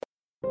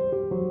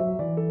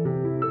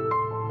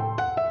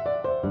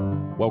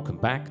Welcome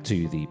back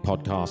to the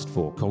podcast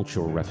for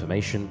Cultural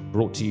Reformation,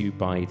 brought to you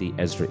by the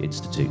Ezra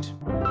Institute.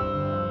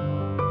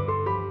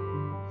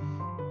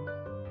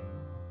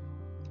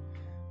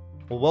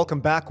 Well, welcome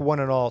back, one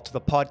and all, to the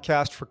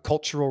podcast for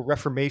Cultural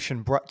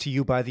Reformation, brought to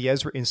you by the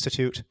Ezra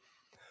Institute.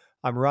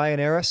 I'm Ryan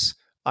Aris.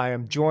 I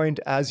am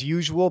joined, as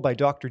usual, by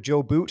Dr.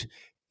 Joe Boot,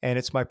 and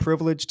it's my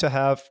privilege to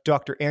have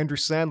Dr. Andrew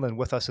Sandlin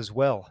with us as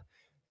well.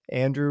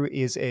 Andrew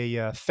is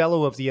a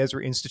fellow of the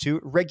Ezra Institute.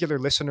 Regular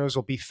listeners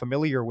will be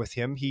familiar with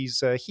him.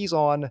 He's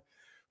on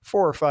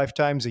 4 or 5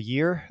 times a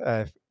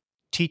year,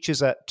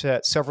 teaches at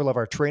several of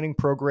our training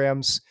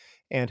programs,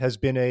 and has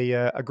been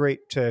a great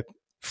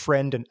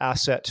friend and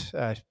asset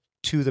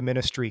to the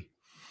ministry.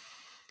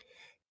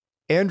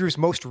 Andrew's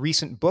most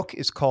recent book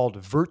is called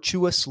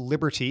Virtuous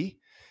Liberty,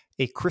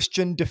 A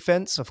Christian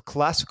Defense of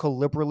Classical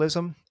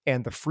Liberalism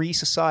and the Free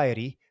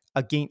Society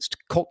Against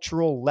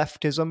Cultural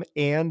Leftism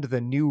and the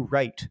New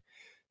Right.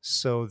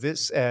 So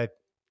this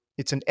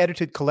it's an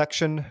edited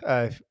collection.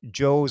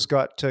 Joe's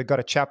got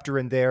a chapter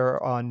in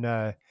there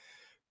on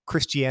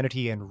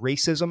Christianity and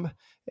racism.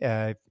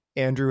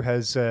 Andrew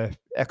has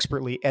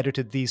expertly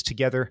edited these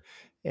together,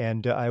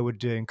 and I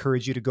would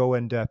encourage you to go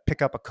and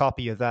pick up a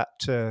copy of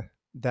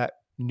that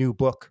new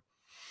book.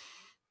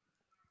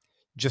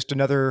 Just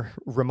another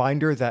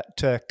reminder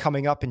that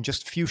coming up in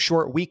just a few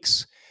short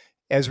weeks,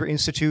 Ezra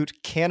Institute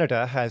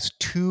Canada has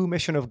 2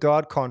 Mission of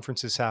God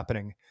conferences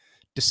happening.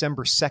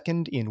 December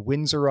 2nd in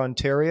Windsor,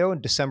 Ontario,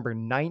 and December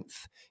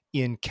 9th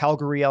in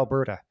Calgary,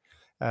 Alberta.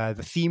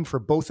 The theme for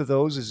both of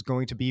those is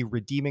going to be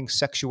redeeming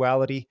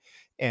sexuality,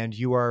 and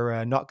you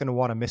are not going to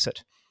want to miss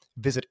it.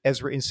 Visit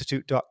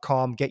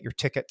EzraInstitute.com, get your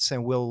tickets,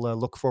 and we'll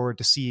look forward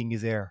to seeing you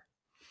there.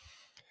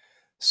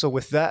 So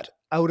with that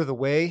out of the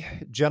way,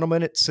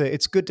 gentlemen,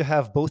 it's good to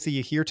have both of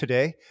you here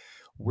today.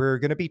 We're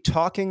going to be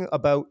talking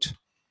about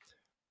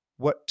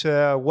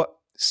what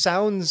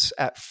sounds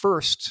at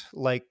first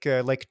like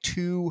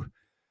 2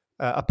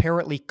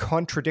 apparently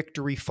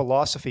contradictory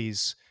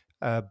philosophies,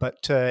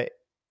 but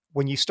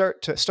when you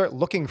start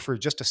looking for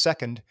just a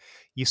second,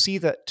 you see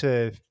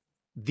that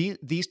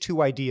these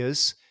 2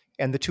 ideas,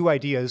 and the 2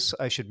 ideas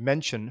I should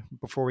mention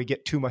before we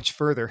get too much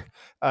further,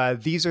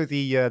 these are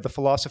the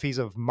philosophies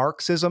of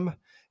Marxism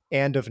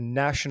and of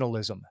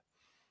nationalism.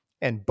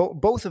 And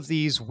both of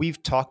these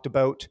we've talked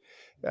about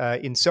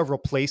in several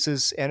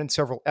places and in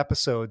several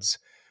episodes.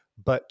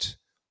 But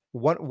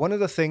one of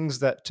the things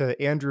that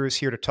Andrew is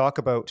here to talk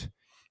about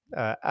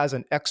as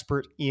an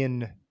expert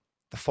in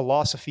the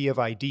philosophy of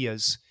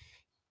ideas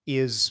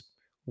is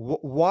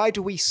why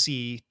do we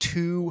see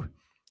 2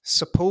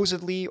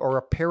 supposedly or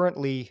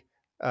apparently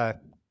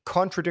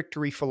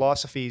contradictory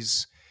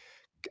philosophies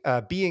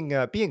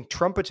being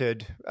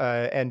trumpeted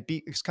and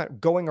kind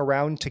of going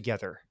around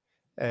together?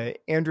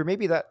 Andrew,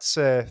 maybe that's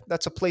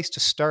a place to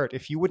start.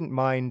 If you wouldn't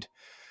mind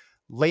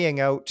laying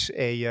out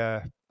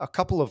a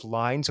couple of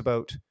lines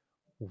about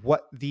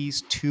what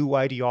these 2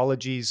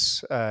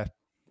 ideologies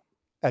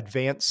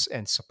advance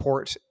and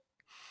support,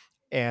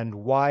 and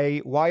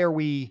why are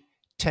we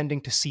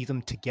tending to see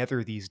them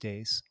together these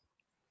days?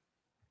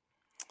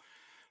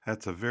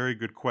 That's a very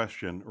good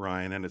question,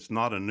 Ryan, and it's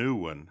not a new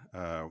one.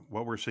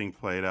 What we're seeing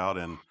played out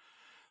in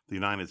the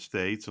United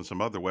States and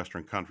some other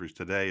Western countries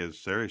today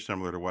is very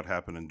similar to what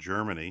happened in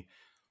Germany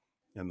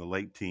in the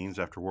late teens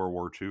after World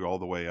War II, all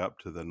the way up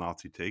to the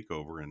Nazi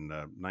takeover in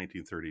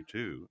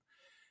 1932.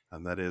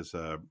 And that is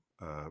a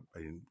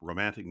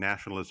romantic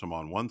nationalism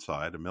on one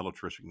side, a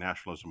militaristic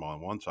nationalism on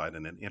one side,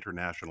 and an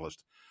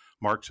internationalist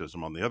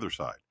Marxism on the other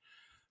side.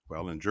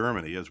 Well, in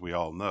Germany, as we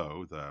all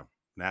know, the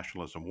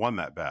nationalism won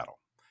that battle.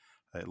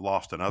 It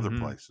lost in other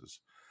places.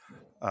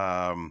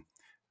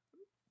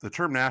 The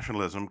term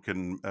nationalism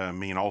can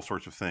mean all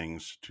sorts of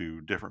things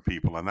to different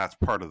people, and that's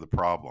part of the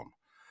problem.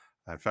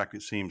 In fact,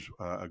 it seems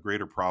a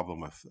greater problem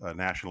with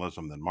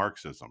nationalism than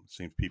Marxism. It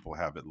seems people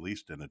have at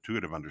least an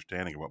intuitive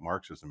understanding of what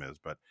Marxism is,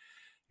 but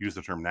use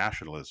the term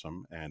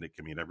nationalism, and it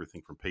can mean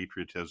everything from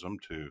patriotism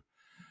to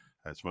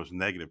its most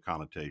negative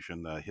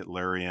connotation,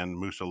 Hitlerian,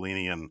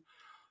 Mussolinian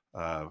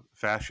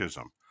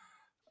fascism.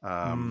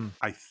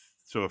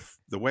 So if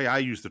the way I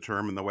use the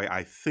term and the way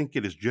I think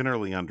it is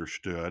generally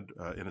understood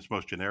in its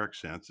most generic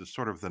sense is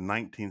sort of the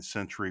 19th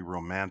century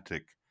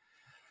romantic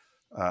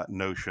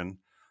notion,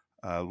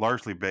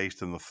 largely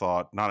based in the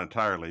thought, not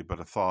entirely, but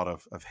a thought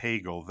of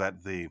Hegel,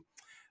 that the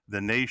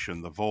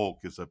nation, the Volk,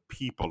 is a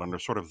people and they're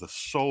sort of the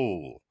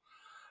soul,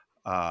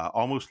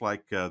 almost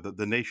like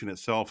the nation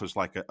itself is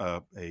like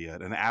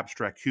an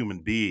abstract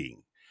human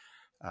being.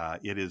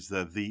 It is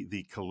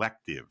the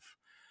collective.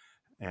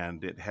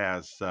 And it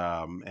has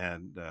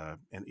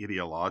an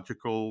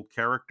ideological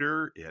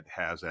character. It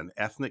has an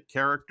ethnic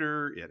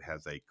character. It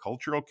has a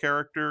cultural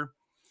character.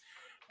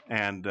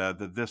 And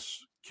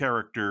this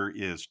character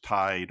is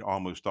tied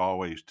almost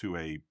always to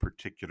a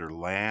particular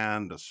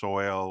land, a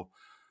soil,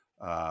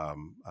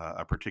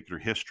 a particular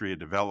history, a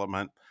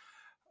development.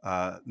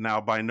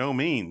 Now, by no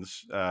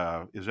means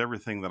is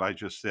everything that I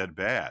just said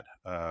bad.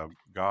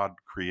 God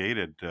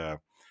created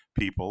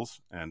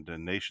peoples, and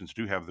nations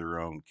do have their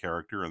own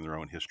character and their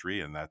own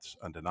history, and that's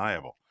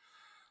undeniable.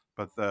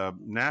 But the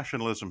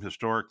nationalism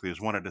historically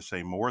has wanted to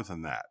say more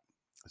than that.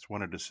 It's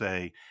wanted to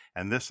say,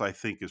 and this I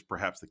think is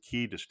perhaps the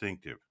key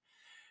distinctive,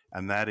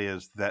 and that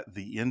is that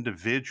the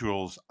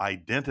individual's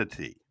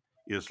identity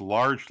is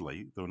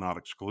largely, though not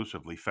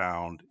exclusively,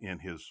 found in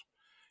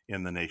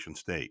the nation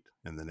state,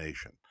 in the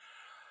nation.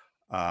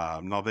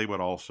 Now, they would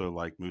also,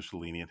 like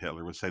Mussolini and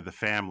Hitler, would say the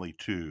family,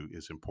 too,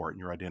 is important.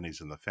 Your identity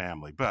is in the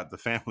family. But the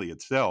family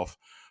itself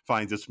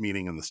finds its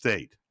meaning in the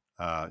state,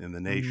 in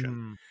the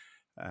nation.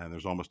 Mm. And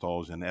there's almost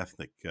always an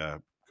ethnic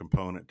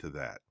component to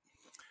that.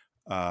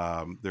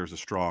 There's a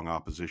strong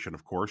opposition,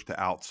 of course, to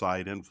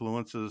outside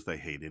influences. They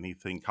hate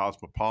anything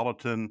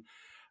cosmopolitan.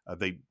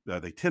 They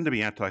tend to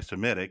be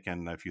anti-Semitic,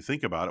 and if you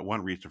think about it,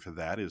 one reason for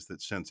that is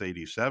that since AD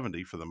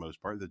 70, for the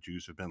most part, the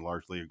Jews have been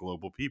largely a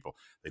global people.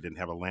 They didn't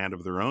have a land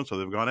of their own, so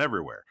they've gone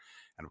everywhere.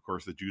 And of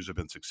course, the Jews have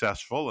been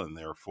successful, and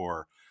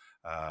therefore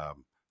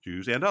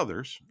Jews and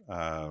others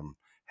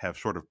have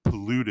sort of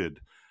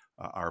polluted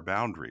our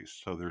boundaries.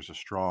 So there's a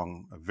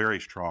very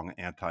strong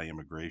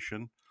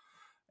anti-immigration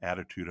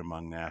attitude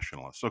among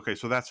nationalists. Okay,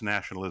 so that's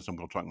nationalism.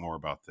 We'll talk more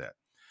about that.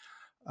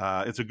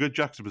 It's a good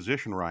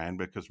juxtaposition, Ryan,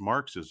 because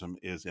Marxism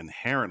is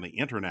inherently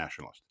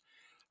internationalist.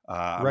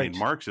 I Right. mean,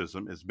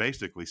 Marxism is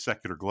basically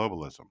secular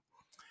globalism.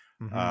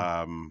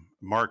 Mm-hmm.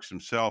 Marx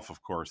himself,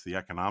 of course, the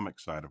economic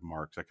side of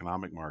Marx,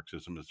 economic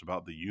Marxism, is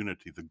about the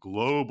unity, the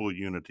global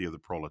unity of the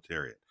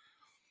proletariat.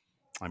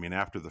 I mean,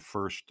 after the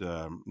first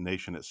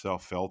nation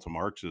itself fell to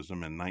Marxism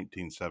in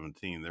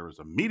 1917, there was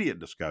immediate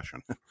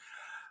discussion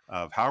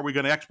of how are we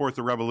going to export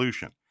the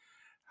revolution?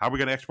 How are we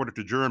going to export it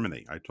to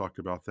Germany? I talked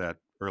about that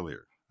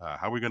earlier.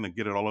 How are we going to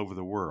get it all over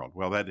the world?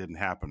 Well, that didn't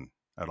happen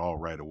at all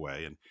right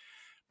away. And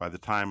by the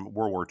time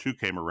World War II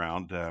came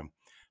around,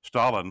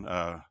 Stalin,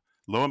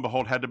 lo and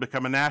behold, had to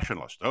become a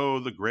nationalist. Oh,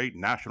 the great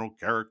national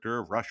character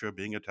of Russia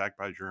being attacked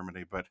by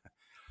Germany. But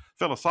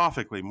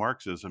philosophically,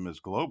 Marxism is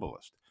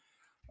globalist,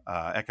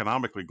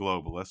 economically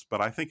globalist.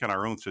 But I think in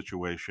our own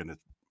situation,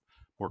 it's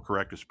more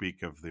correct to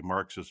speak of the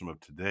Marxism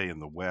of today in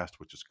the West,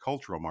 which is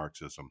cultural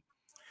Marxism.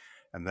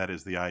 And that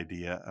is the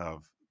idea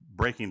of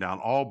breaking down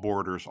all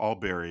borders, all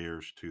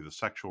barriers to the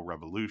sexual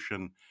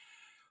revolution,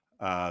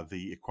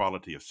 the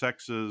equality of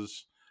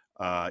sexes,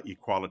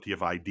 equality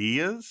of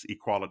ideas,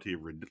 equality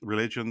of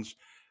religions.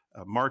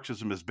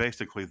 Marxism is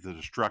basically the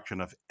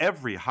destruction of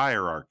every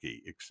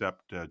hierarchy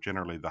except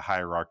generally the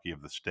hierarchy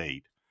of the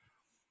state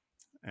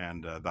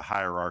and the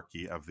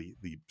hierarchy of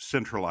the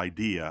central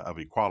idea of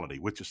equality,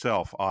 which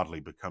itself oddly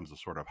becomes a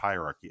sort of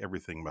hierarchy.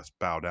 Everything must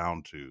bow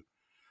down to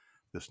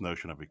this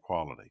notion of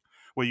equality.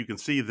 Well, you can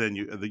see then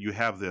that you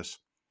have this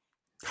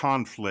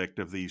conflict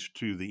of these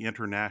two, the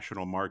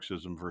international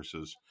Marxism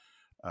versus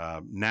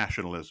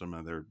nationalism,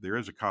 and there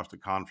is a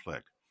constant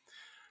conflict.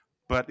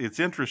 But it's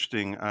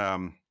interesting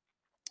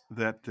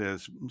that,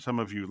 as some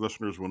of you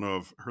listeners will know,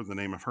 have heard the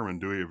name of Herman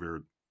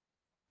Dooyeweerd.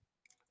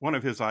 One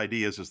of his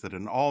ideas is that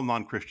in all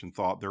non-Christian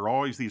thought, there are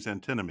always these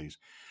antinomies,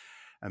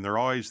 and there are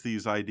always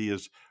these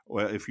ideas.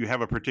 If you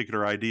have a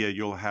particular idea,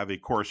 you'll have a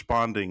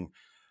corresponding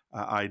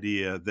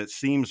idea that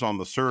seems on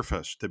the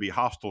surface to be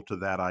hostile to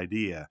that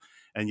idea.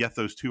 And yet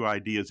those two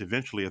ideas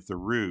eventually at the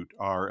root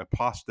are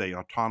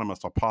autonomous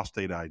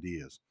apostate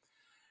ideas.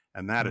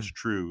 And that is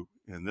true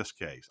in this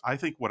case. I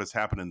think what has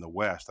happened in the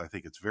West, I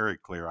think it's very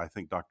clear. I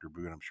think Dr.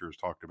 Boone, I'm sure, has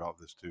talked about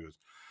this too, is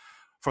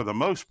for the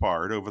most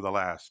part,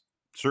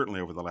 certainly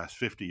over the last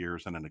 50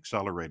 years in an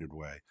accelerated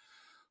way,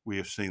 we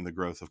have seen the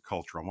growth of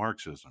cultural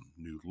Marxism,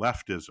 new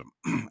leftism,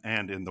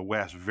 and in the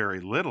West,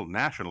 very little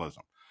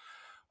nationalism.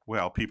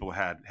 Well, people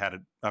had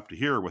it up to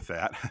here with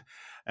that.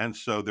 And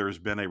so there's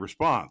been a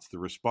response. The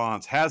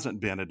response hasn't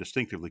been a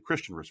distinctively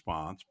Christian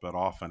response, but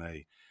often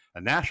a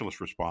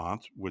nationalist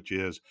response, which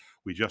is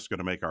we just going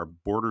to make our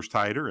borders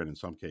tighter. And in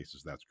some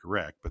cases, that's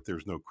correct. But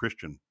there's no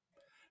Christian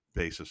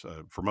basis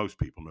for most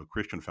people, no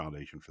Christian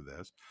foundation for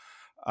this.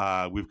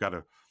 We've got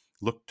to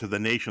look to the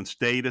nation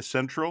state as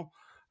central.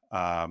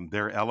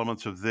 There are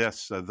elements of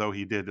this, though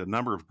he did a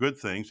number of good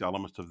things,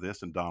 elements of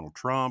this in Donald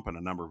Trump and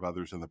a number of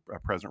others in the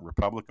present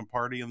Republican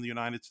Party in the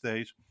United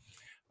States.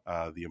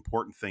 The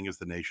important thing is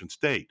the nation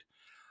state.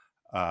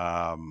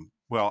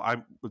 Well,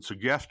 I would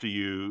suggest to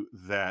you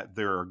that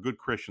there are good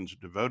Christians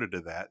devoted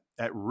to that.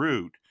 At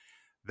root,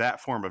 that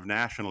form of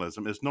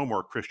nationalism is no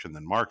more Christian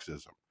than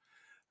Marxism.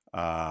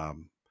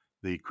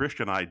 The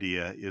Christian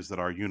idea is that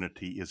our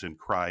unity is in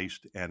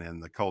Christ and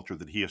in the culture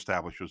that he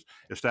establishes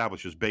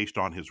based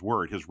on his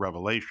word, his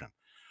revelation,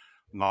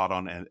 not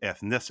on an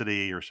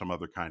ethnicity or some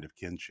other kind of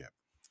kinship.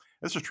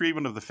 This is true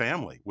even of the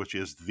family, which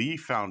is the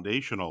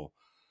foundational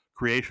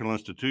creational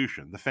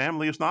institution. The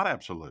family is not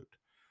absolute.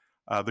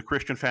 The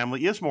Christian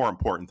family is more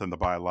important than the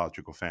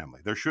biological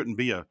family. There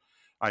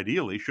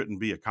ideally shouldn't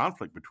be a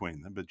conflict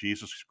between them, but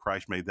Jesus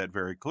Christ made that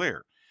very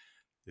clear.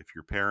 If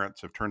your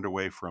parents have turned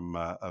away from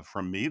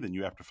me, then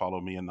you have to follow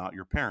me and not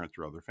your parents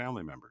or other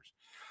family members.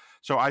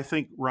 So I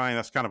think, Ryan,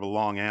 that's kind of a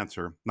long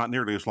answer, not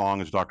nearly as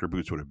long as Dr.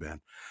 Boots would have been,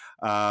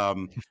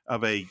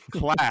 of a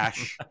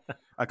clash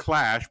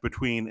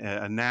between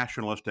a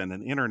nationalist and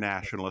an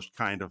internationalist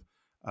kind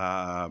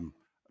of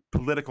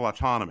political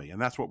autonomy.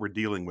 And that's what we're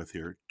dealing with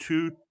here.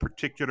 Two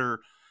particular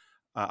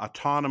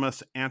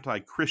autonomous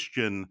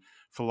anti-Christian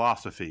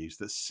philosophies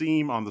that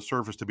seem on the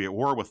surface to be at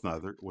war with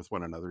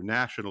one another,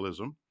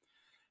 nationalism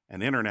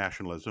and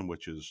internationalism,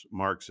 which is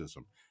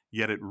Marxism.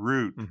 Yet at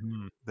root,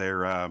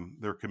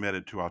 they're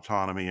committed to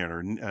autonomy,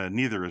 and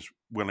neither is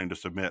willing to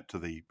submit to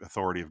the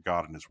authority of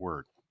God and His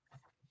Word.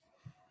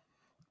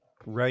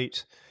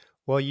 Right.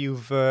 Well,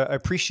 I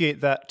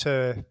appreciate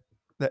that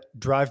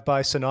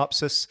drive-by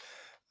synopsis.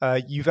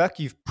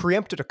 You've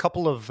preempted a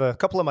couple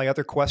of my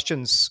other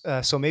questions,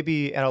 so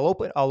maybe, and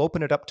I'll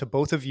open it up to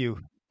both of you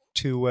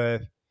to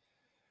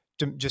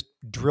just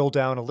drill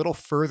down a little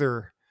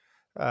further.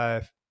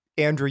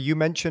 Andrew, you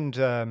mentioned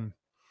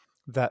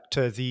that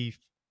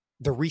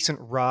the recent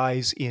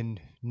rise in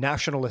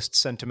nationalist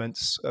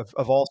sentiments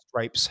of all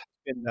stripes has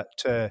been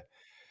that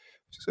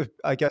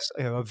I guess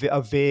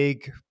a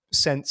vague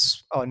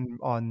sense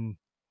on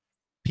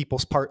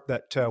people's part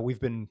that we've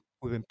been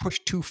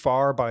pushed too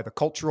far by the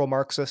cultural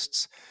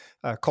Marxists.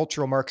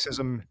 Cultural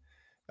Marxism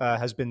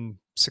has been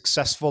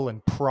successful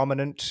and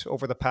prominent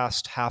over the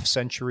past half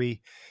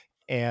century,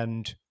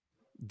 and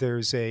are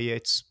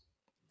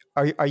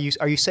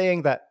you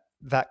saying that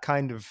that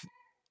kind of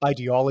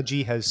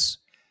ideology has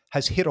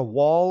hit a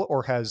wall,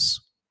 or has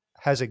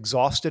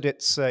exhausted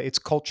its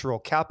cultural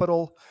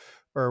capital,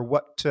 or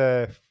what?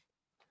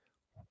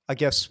 I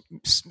guess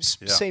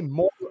say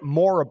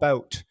more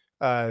about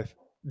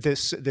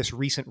this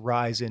recent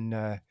rise in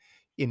a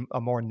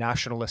more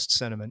nationalist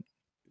sentiment.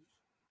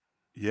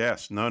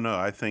 Yes, no.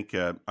 I think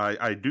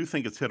I do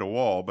think it's hit a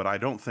wall, but I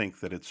don't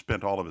think that it's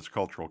spent all of its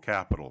cultural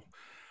capital.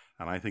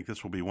 And I think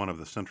this will be one of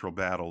the central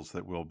battles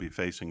that we'll be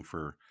facing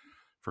for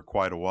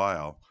quite a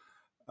while.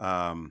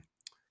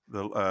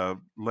 The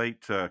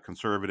late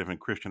conservative and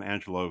Christian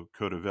Angelo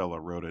Codevilla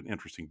wrote an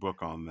interesting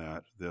book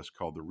on this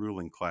called The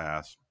Ruling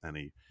Class, and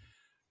he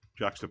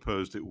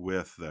juxtaposed it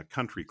with the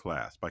country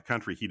class. By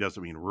country, he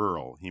doesn't mean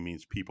rural. He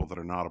means people that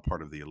are not a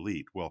part of the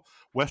elite. Well,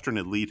 Western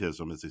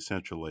elitism is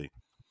essentially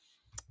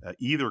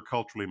either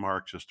culturally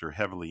Marxist or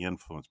heavily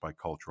influenced by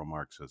cultural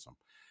Marxism.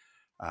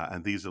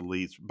 And these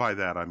elites, by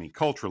that I mean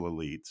cultural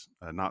elites,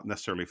 not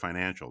necessarily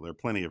financial. There are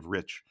plenty of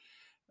rich,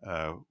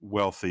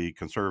 wealthy,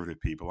 conservative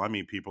people. I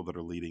mean people that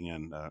are leading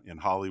in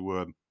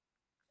Hollywood,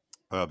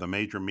 the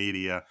major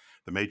media,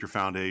 the major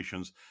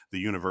foundations, the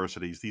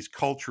universities, these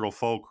cultural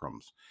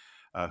fulcrums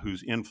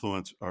whose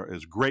influence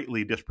is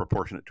greatly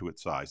disproportionate to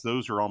its size.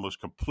 Those are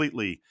almost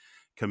completely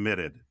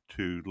committed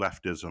to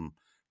leftism,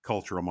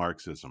 cultural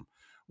Marxism.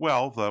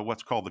 Well,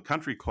 what's called the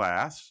country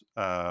class,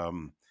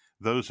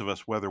 those of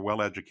us, whether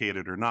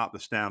well-educated or not,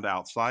 that stand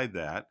outside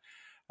that,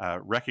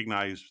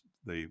 recognize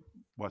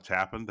what's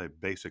happened. They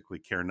basically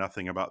care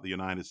nothing about the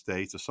United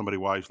States. As somebody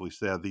wisely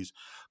said, these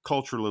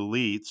cultural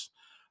elites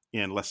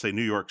in, let's say,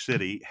 New York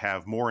City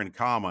have more in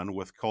common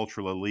with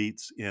cultural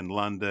elites in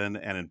London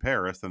and in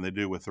Paris than they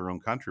do with their own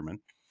countrymen.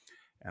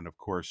 And of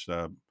course,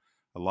 a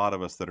lot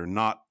of us that are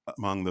not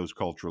among those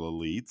cultural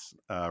elites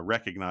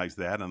recognize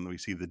that, and we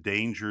see the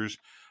dangers.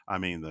 I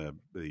mean,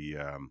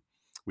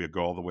 we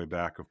go all the way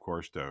back, of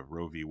course, to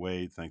Roe v.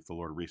 Wade, thank the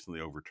Lord, recently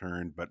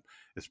overturned, but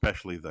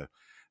especially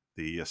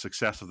the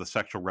success of the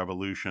sexual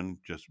revolution,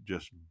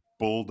 just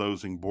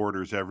bulldozing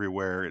borders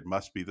everywhere. It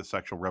must be the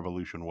sexual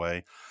revolution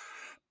way.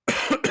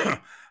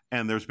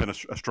 And there's been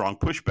a strong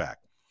pushback.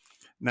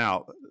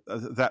 Now,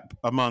 that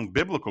among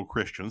biblical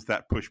Christians,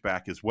 that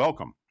pushback is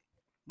welcome.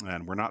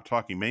 And we're not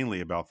talking mainly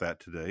about that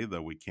today,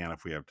 though we can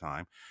if we have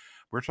time.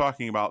 We're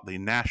talking about the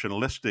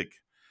nationalistic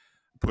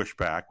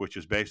pushback, which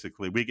is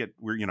basically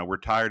we're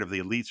tired of the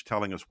elites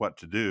telling us what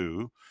to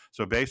do.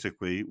 So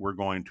basically, we're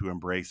going to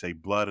embrace a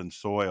blood and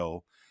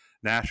soil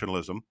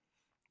nationalism.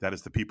 That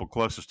is the people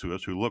closest to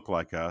us who look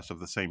like us, of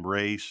the same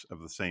race,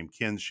 of the same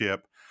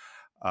kinship.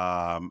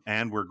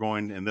 And we're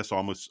going, and this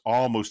almost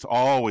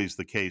always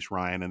the case,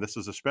 Ryan, and this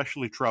is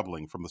especially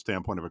troubling from the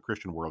standpoint of a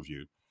Christian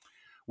worldview.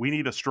 We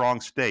need a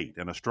strong state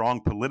and a strong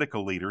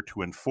political leader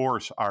to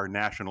enforce our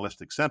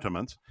nationalistic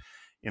sentiments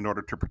in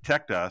order to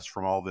protect us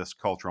from all this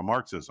cultural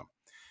Marxism.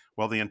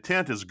 Well, the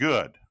intent is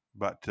good,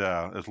 but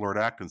as Lord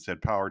Acton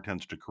said, power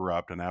tends to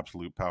corrupt, and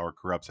absolute power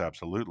corrupts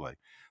absolutely.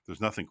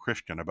 There's nothing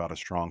Christian about a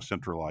strong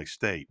centralized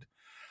state.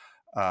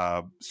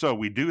 So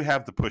we do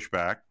have the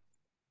pushback,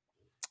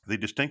 the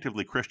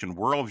distinctively Christian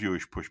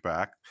worldviewish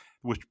pushback,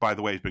 which, by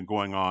the way, has been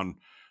going on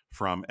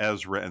from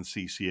Ezra and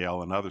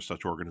CCL and other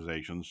such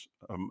organizations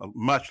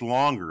much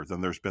longer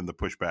than there's been the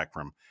pushback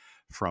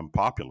from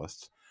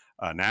populists,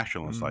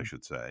 nationalists, I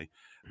should say.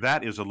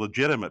 That is a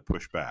legitimate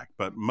pushback,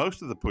 but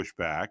most of the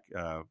pushback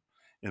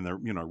in the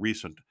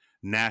recent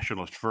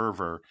nationalist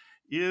fervor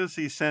is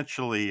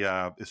essentially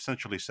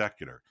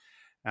secular.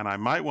 And I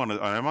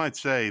might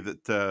say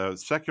that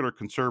secular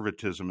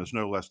conservatism is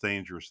no less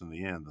dangerous in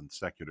the end than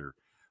secular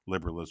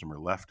liberalism or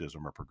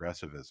leftism or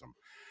progressivism.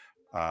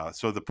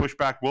 So the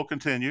pushback will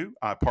continue.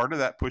 Part of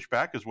that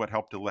pushback is what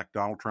helped elect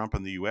Donald Trump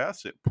in the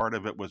U.S. Part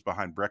of it was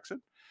behind Brexit.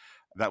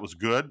 That was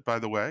good, by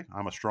the way.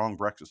 I'm a strong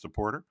Brexit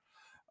supporter.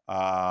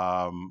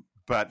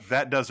 But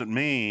that doesn't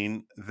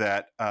mean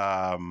that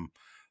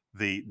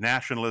the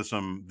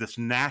nationalism, this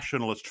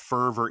nationalist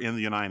fervor in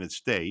the United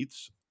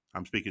States,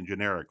 I'm speaking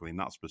generically,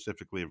 not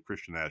specifically of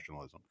Christian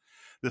nationalism,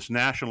 this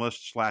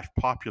nationalist /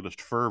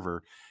 populist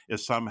fervor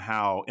is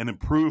somehow an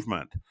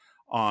improvement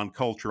on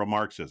cultural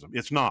Marxism.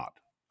 It's not.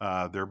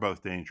 They're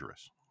both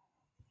dangerous.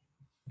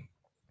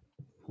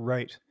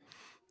 Right.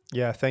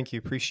 Yeah, thank you.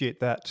 Appreciate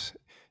that.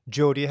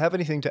 Joe, do you have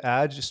anything to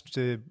add, just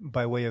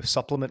by way of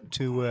supplement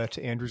to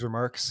Andrew's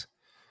remarks?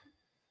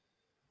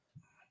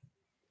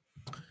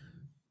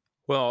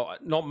 Well,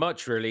 not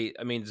much really.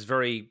 I mean, it's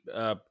very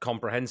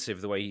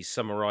comprehensive the way he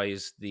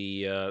summarized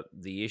the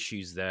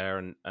issues there,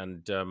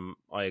 and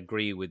I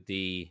agree with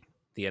the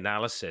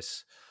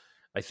analysis.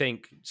 I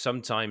think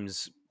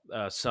sometimes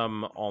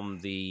some on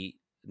the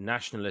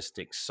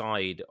nationalistic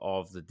side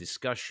of the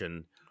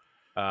discussion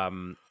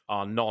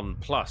are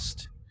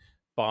nonplussed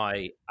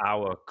by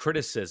our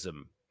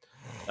criticism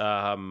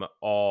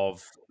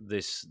of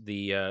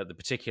the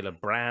particular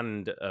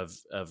brand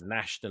of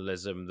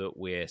nationalism that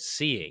we're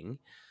seeing.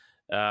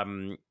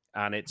 And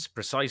it's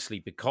precisely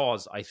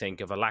because, I think,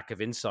 of a lack of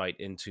insight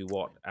into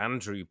what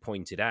Andrew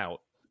pointed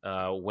out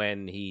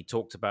when he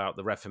talked about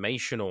the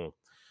Reformational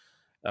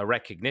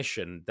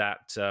recognition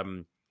that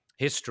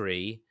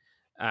history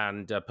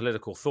and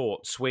political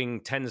thought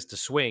tends to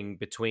swing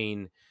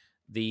between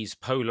these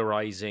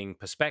polarizing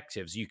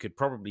perspectives. You could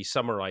probably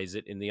summarize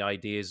it in the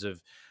ideas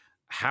of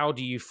how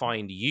do you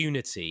find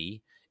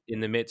unity in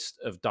the midst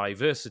of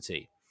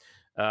diversity?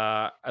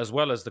 As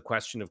well as the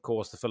question, of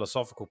course, the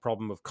philosophical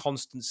problem of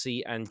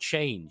constancy and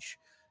change,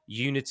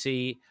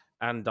 unity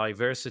and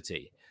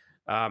diversity.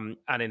 And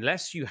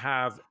unless you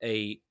have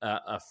a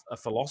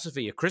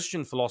philosophy, a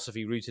Christian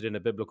philosophy rooted in a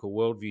biblical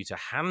worldview to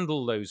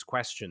handle those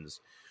questions,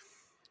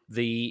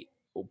 the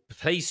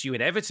place you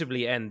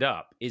inevitably end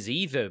up is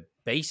either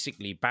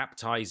basically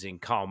baptizing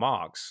Karl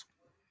Marx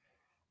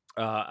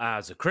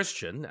as a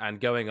Christian and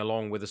going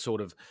along with a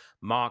sort of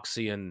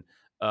Marxian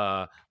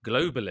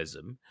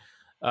globalism,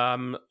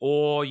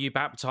 or you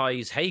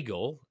baptize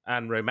Hegel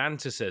and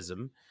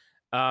Romanticism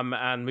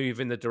and move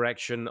in the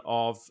direction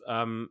of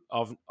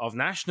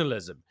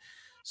nationalism.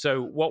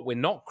 So what we're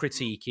not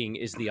critiquing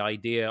is the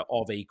idea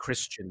of a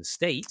Christian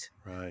state,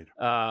 Right.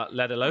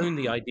 let alone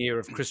the idea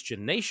of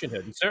Christian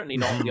nationhood, and certainly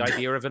not the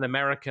idea of an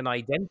American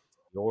identity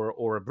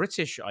or a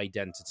British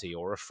identity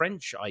or a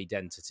French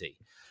identity.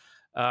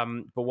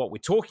 But what we're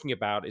talking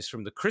about is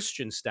from the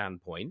Christian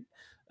standpoint.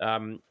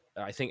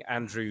 I think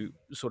Andrew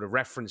sort of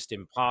referenced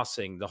in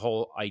passing the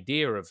whole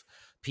idea of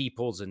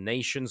peoples and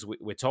nations.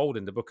 We're told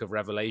in the book of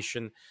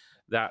Revelation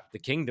that the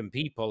kingdom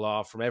people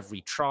are from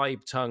every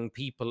tribe, tongue,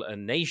 people,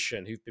 and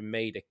nation who've been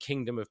made a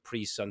kingdom of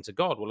priests unto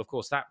God. Well, of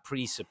course, that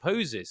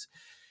presupposes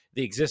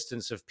the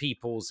existence of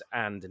peoples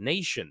and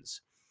nations.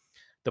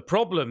 The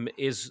problem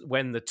is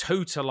when the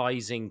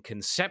totalizing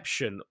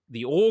conception,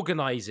 the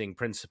organizing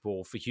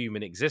principle for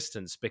human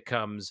existence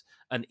becomes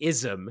an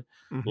ism,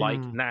 like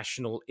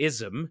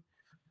nationalism,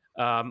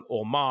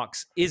 or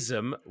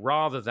Marxism,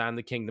 rather than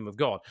the kingdom of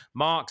God.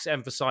 Marx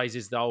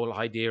emphasizes the whole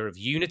idea of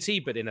unity,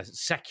 but in a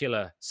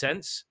secular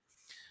sense.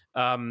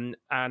 And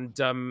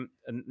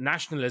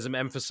nationalism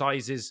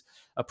emphasizes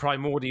a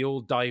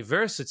primordial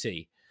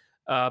diversity,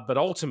 but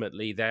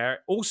ultimately they're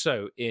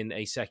also in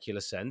a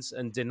secular sense,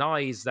 and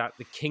denies that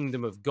the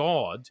kingdom of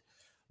God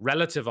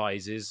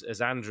relativizes,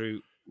 as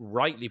Andrew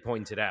rightly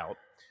pointed out,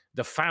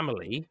 the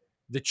family,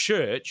 the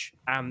church,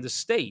 and the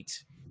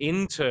state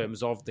in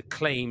terms of the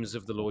claims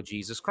of the Lord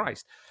Jesus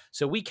Christ.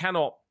 So we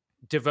cannot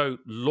devote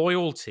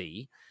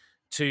loyalty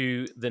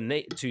to the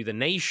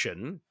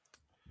nation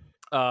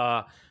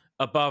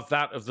above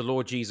that of the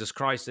Lord Jesus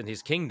Christ and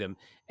his kingdom,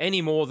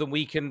 any more than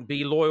we can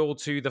be loyal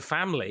to the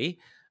family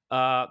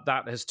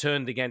that has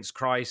turned against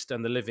Christ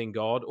and the living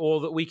God,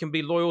 or that we can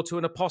be loyal to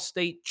an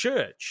apostate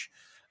church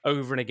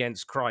over and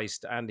against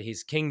Christ and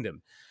his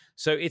kingdom.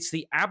 So it's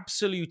the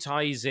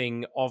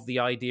absolutizing of the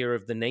idea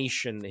of the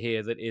nation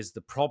here that is the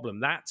problem.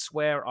 That's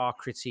where our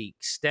critique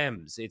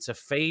stems. It's a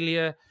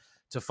failure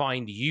to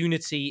find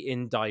unity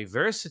in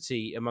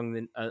diversity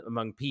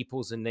among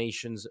peoples and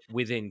nations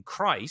within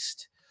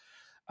Christ,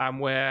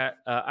 and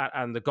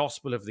and the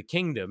gospel of the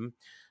kingdom,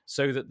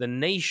 so that the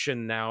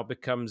nation now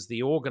becomes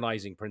the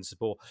organizing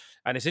principle.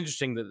 And it's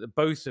interesting that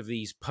both of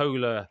these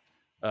polar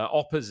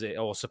opposite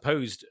or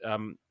supposed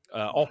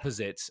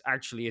opposites,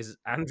 actually, as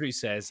Andrew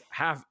says,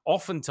 have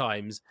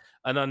oftentimes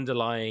an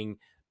underlying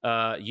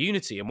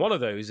unity. And one of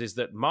those is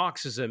that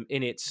Marxism,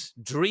 in its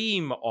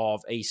dream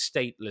of a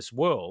stateless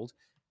world,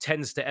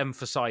 tends to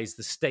emphasize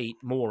the state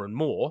more and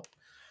more,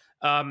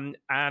 and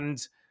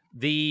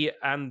the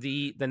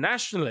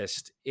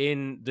nationalist,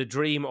 in the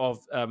dream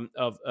of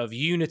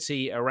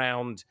unity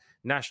around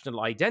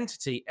national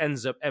identity,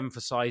 ends up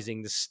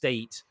emphasizing the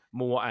state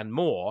more and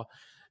more,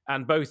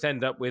 and both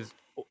end up with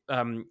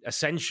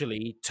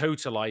essentially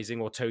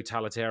totalizing or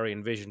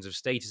totalitarian visions of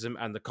statism,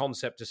 and the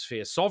concept of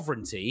sphere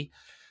sovereignty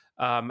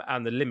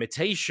and the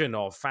limitation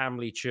of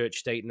family, church,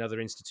 state, and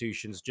other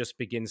institutions just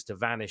begins to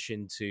vanish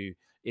into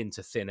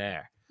thin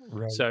air.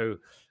 Right. So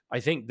I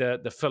think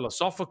the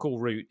philosophical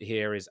route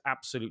here is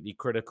absolutely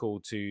critical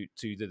to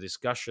the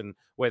discussion,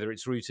 whether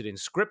it's rooted in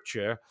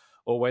scripture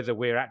or whether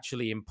we're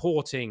actually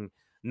importing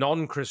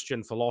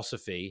non-Christian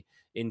philosophy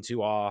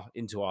into our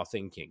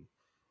thinking.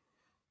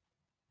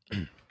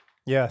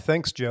 Yeah,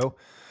 thanks, Joe.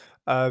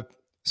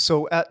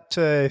 So at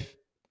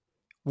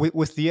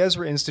with the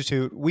Ezra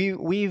Institute,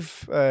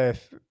 we've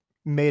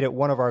made it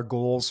one of our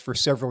goals for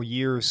several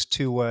years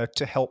to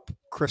help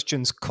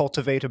Christians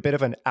cultivate a bit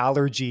of an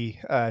allergy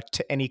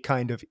to any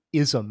kind of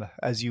ism,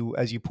 as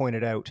you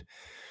pointed out.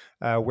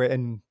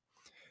 And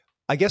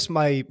I guess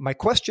my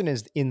question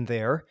is in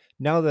there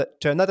now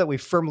that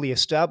we've firmly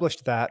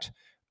established that,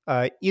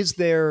 is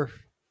there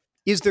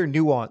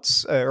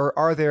nuance, or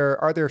are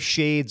there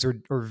shades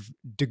or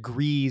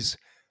degrees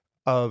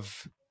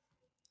of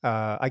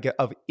I get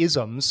of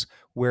isms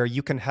where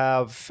you can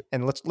have,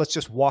 and let's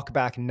just walk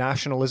back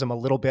nationalism a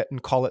little bit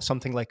and call it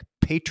something like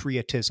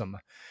patriotism.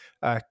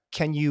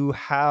 Can you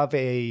have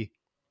an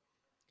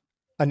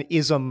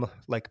ism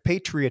like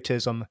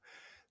patriotism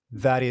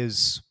that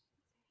is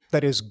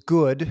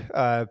good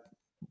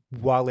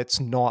while it's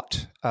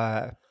not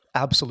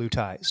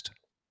absolutized?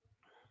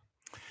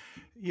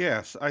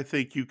 Yes, I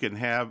think you can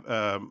have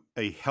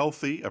a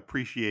healthy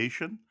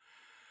appreciation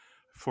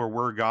for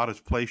where God has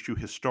placed you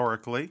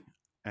historically,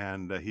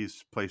 and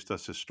He's placed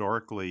us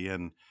historically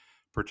in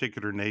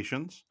particular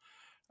nations.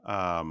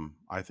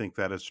 I think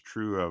that is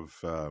true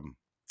of,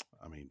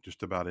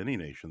 just about any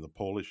nation. The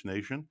Polish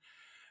nation,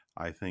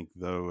 I think,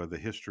 though the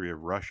history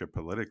of Russia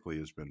politically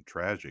has been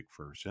tragic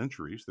for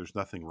centuries, there's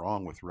nothing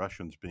wrong with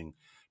Russians being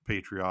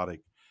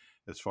patriotic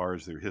as far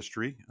as their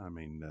history.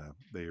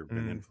 They have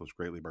been influenced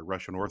greatly by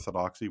Russian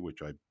Orthodoxy,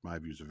 which my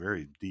view is a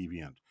very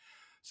deviant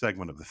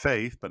segment of the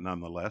faith, but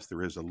nonetheless,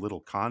 there is a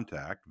little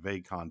contact,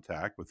 vague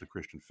contact with the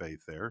Christian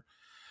faith there.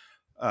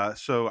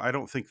 So I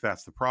don't think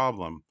that's the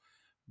problem.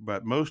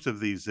 But most of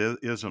these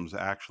isms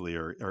actually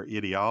are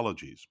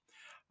ideologies.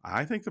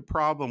 I think the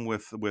problem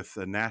with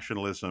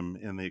nationalism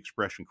and the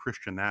expression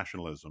Christian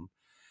nationalism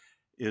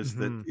is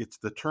that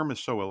the term is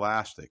so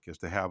elastic as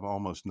to have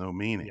almost no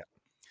meaning. Yeah.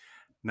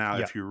 Now,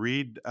 Yeah. if you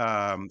read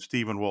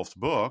Stephen Wolf's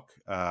book,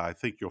 I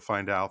think you'll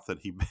find out that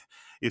he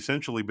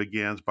essentially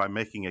begins by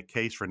making a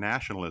case for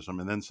nationalism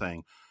and then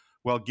saying,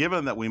 well,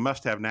 given that we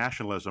must have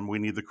nationalism, we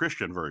need the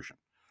Christian version.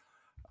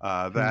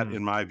 That,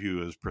 in my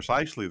view, is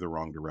precisely the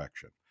wrong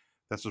direction.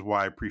 This is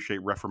why I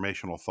appreciate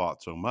reformational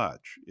thought so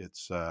much.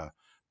 It's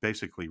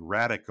basically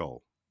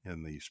radical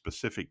in the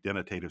specific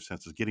denotative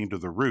sense, is getting to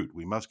the root.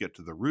 We must get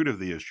to the root of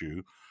the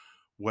issue.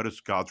 What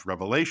does God's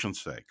revelation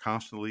say?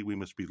 Constantly, we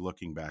must be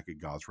looking back at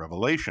God's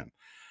revelation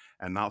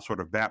and not sort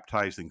of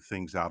baptizing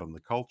things out in the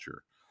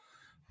culture.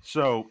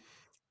 So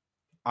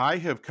I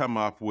have come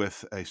up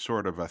with a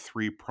sort of a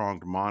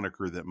three-pronged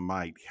moniker that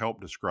might help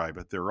describe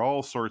it. There are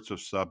all sorts of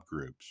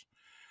subgroups,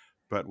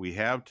 but we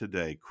have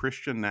today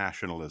Christian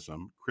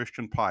nationalism,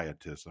 Christian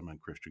pietism,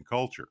 and Christian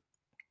culture.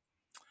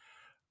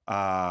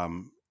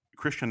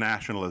 Christian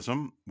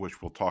nationalism,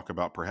 which we'll talk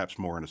about perhaps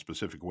more in a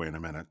specific way in a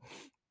minute,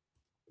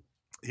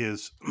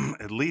 is,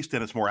 at least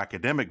in its more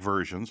academic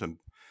versions, and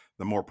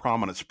the more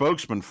prominent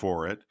spokesman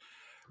for it,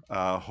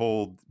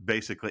 hold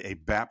basically a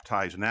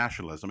baptized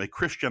nationalism, a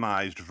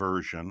Christianized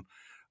version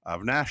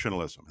of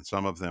nationalism. And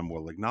some of them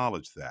will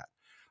acknowledge that.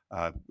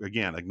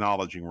 Again,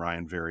 acknowledging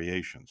Ryan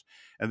variations.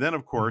 And then,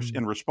 of course,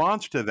 in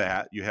response to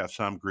that, you have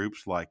some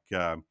groups like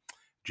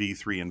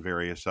G3 and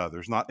various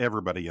others, not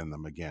everybody in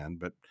them again,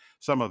 but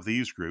some of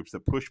these groups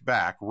that push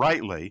back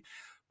rightly.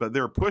 But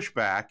their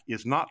pushback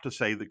is not to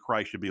say that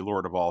Christ should be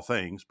Lord of all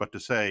things, but to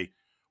say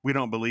we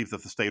don't believe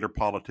that the state or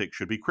politics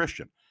should be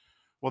Christian.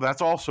 Well,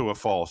 that's also a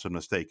false and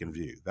mistaken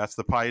view. That's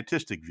the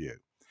pietistic view.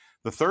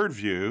 The third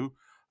view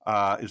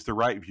is the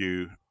right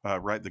view,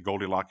 right? The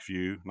Goldilocks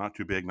view, not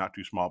too big, not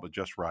too small, but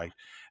just right.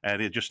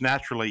 And it just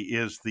naturally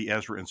is the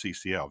Ezra and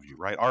CCL view,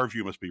 right? Our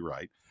view must be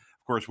right.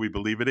 Of course, we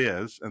believe it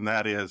is, and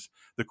that is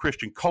the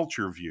Christian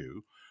culture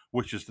view,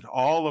 which is that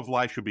all of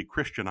life should be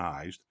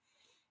Christianized,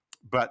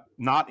 but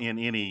not in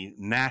any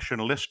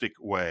nationalistic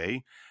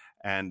way.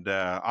 And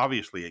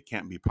obviously, it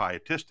can't be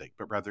pietistic,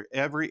 but rather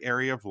every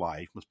area of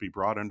life must be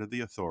brought under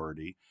the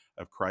authority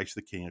of Christ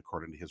the King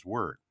according to his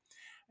word.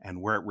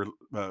 And where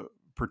it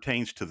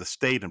pertains to the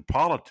state and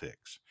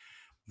politics,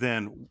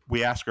 then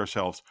we ask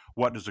ourselves,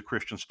 what does a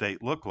Christian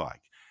state look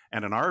like?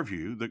 And in our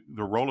view,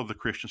 the role of the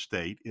Christian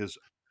state is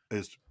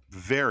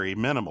very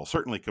minimal,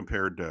 certainly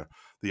compared to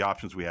the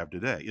options we have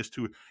today, is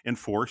to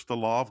enforce the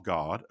law of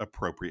God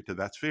appropriate to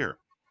that sphere.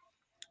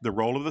 The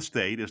role of the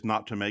state is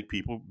not to make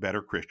people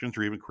better Christians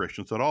or even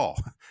Christians at all.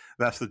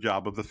 That's the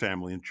job of the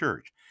family and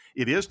church.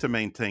 It is to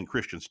maintain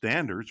Christian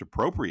standards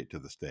appropriate to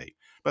the state,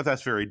 but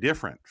that's very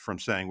different from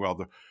saying, well,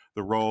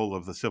 the role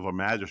of the civil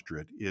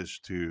magistrate is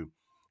to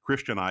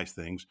Christianize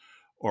things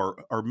or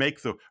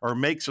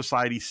make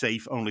society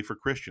safe only for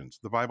Christians.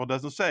 The Bible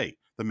doesn't say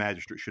the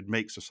magistrate should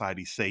make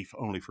society safe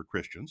only for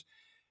Christians.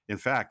 In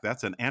fact,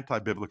 that's an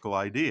anti-biblical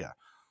idea.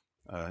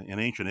 In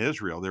ancient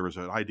Israel, there was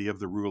an idea of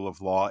the rule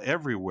of law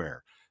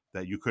everywhere.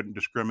 that you couldn't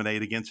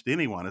discriminate against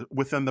anyone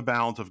within the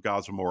bounds of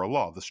God's moral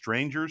law. The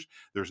strangers,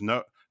 there's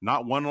not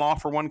one law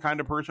for one kind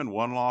of person,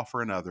 one law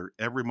for another.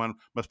 Everyone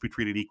must be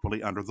treated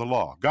equally under the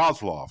law,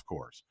 God's law, of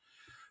course.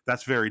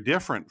 That's very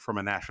different from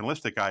a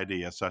nationalistic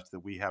idea, such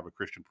that we have a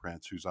Christian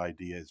prince whose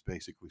idea is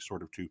basically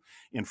sort of to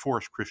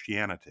enforce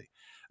Christianity.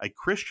 A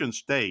Christian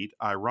state,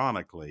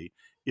 ironically,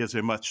 is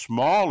a much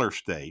smaller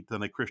state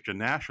than a Christian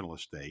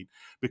nationalist state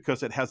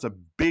because it has a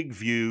big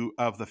view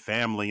of the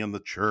family and the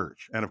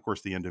church, and of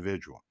course the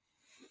individual.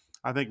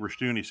 I think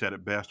Rushdoony said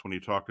it best when he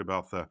talked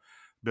about the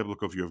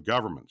biblical view of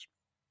governments.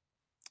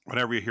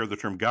 Whenever you hear the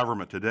term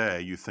government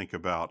today, you think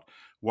about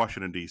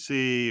Washington,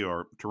 D.C.,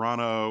 or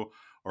Toronto,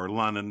 or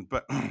London.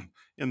 But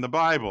in the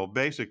Bible,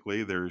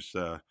 basically, there is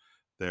the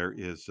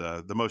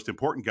most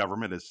important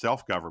government is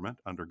self-government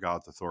under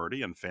God's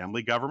authority, and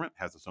family government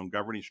has its own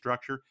governing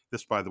structure.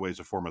 This, by the way, is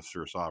a form of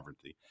pure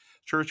sovereignty.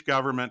 Church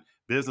government,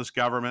 business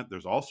government,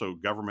 there's also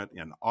government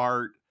in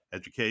art,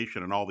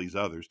 education, and all these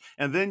others.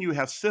 And then you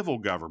have civil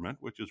government,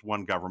 which is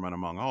one government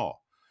among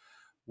all.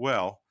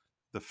 Well,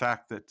 the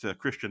fact that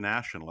Christian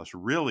nationalists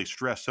really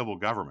stress civil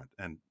government,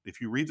 and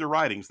if you read their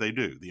writings, they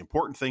do. The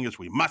important thing is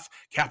we must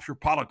capture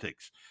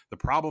politics. The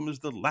problem is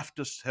the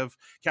leftists have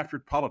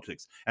captured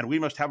politics, and we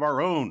must have our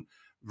own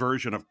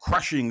version of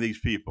crushing these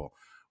people.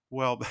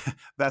 Well,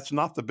 that's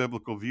not the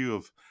biblical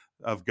view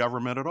of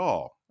government at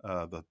all.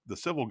 The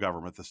civil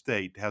government, the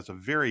state, has a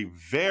very,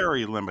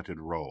 very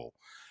limited role.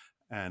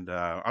 And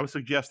I would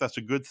suggest that's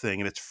a good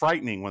thing. And it's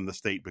frightening when the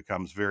state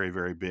becomes very,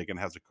 very big and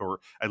has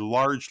a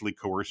largely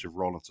coercive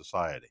role in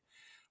society.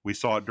 We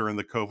saw it during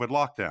the COVID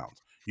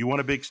lockdowns. You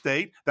want a big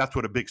state? That's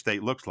what a big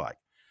state looks like.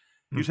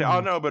 You say, oh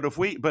no, but if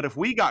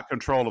we got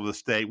control of the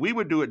state, we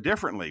would do it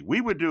differently.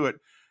 We would do it.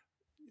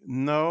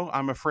 No,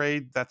 I'm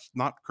afraid that's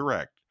not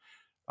correct.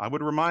 I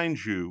would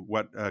remind you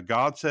what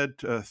God said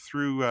to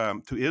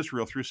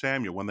Israel through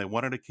Samuel when they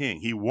wanted a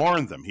king. He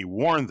warned them.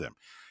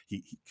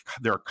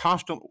 There are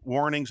constant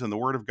warnings in the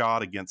Word of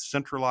God against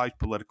centralized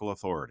political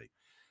authority.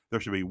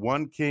 There should be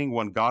one king,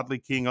 one godly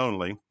king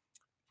only.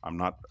 I'm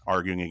not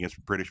arguing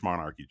against British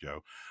monarchy, Joe.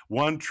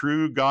 One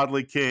true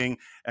godly king,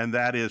 and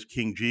that is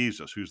King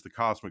Jesus, who's the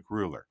cosmic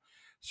ruler.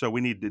 So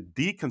we need to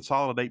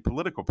deconsolidate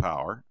political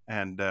power,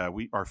 and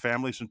our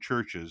families and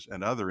churches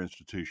and other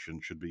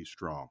institutions should be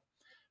strong.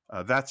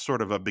 That's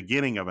sort of a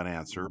beginning of an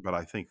answer, but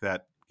I think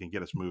that can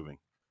get us moving.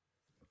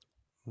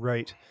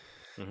 Right.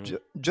 Mm-hmm.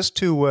 Just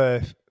to,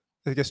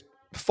 I guess,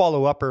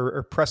 follow up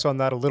or press on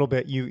that a little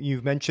bit,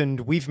 we've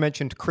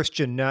mentioned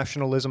Christian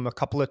nationalism a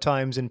couple of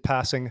times in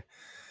passing,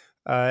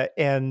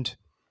 and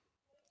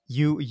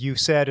you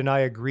said, and I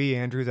agree,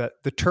 Andrew,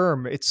 that the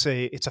term it's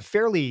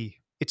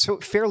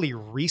fairly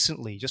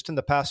recently, just in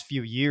the past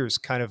few years,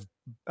 kind of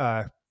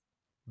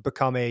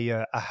become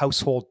a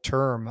household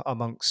term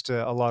amongst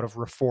a lot of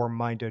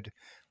reform-minded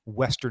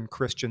Western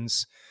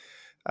Christians,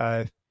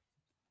 and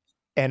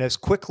has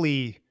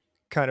quickly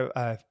kind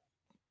of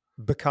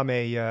become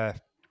a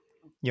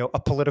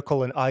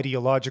political and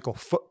ideological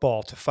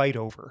football to fight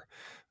over.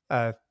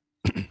 I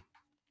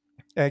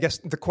guess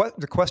the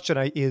question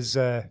is,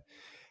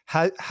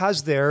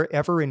 has there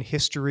ever in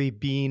history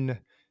been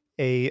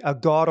a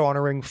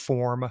God-honoring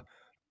form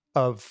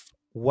of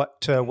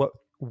what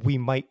we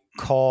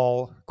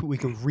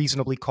could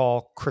reasonably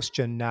call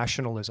Christian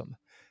nationalism?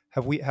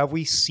 Have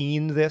we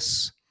seen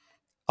this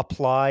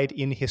applied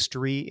in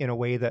history in a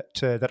way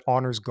that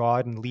honors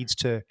God and leads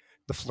to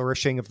the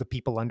flourishing of the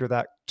people under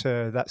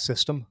that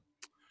system?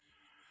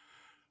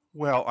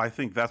 Well, I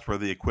think that's where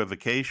the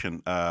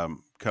equivocation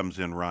comes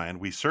in, Ryan.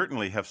 We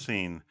certainly have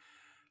seen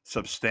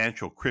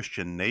substantial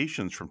Christian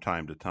nations from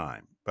time to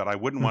time, but I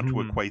wouldn't want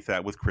to equate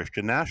that with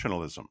Christian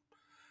nationalism.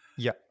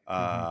 Yeah.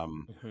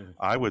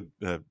 I would,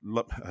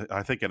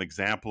 I think an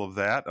example of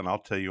that, and I'll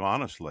tell you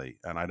honestly,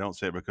 and I don't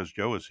say it because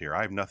Joe is here,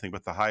 I have nothing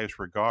but the highest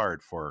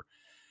regard for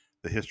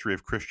the history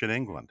of Christian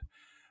England.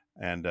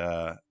 And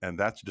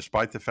that's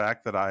despite the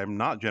fact that I am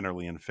not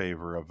generally in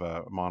favor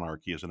of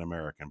monarchy as an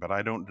American, but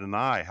I don't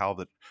deny how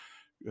that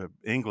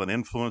England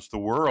influenced the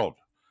world,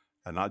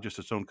 and not just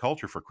its own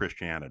culture for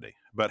Christianity.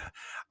 But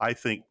I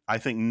think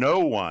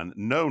no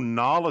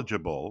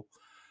knowledgeable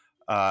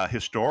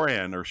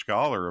historian or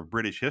scholar of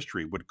British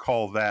history would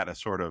call that a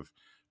sort of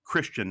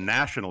Christian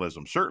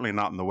nationalism, certainly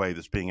not in the way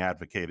that's being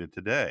advocated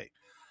today.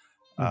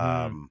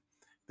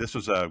 This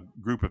was a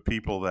group of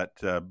people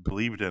that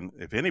believed in,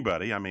 if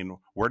anybody, I mean,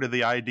 where did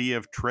the idea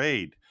of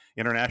trade,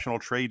 international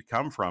trade,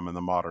 come from in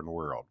the modern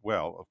world?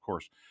 Well, of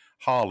course,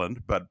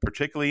 Holland, but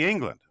particularly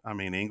England. I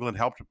mean, England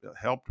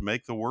helped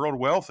make the world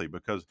wealthy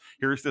because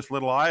here's this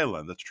little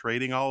island that's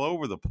trading all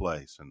over the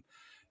place. And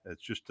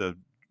it's just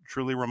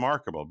truly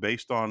remarkable,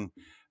 based on,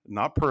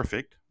 not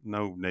perfect,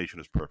 no nation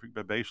is perfect,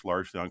 but based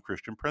largely on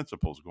Christian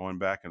principles, going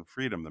back in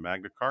freedom, the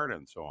Magna Carta,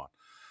 and so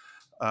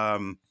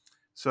on.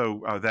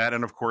 So that,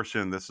 and of course,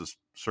 and this is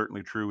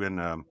certainly true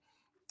in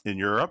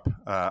Europe.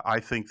 I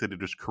think that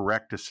it is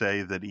correct to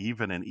say that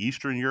even in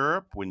Eastern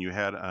Europe, when you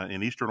had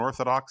in Eastern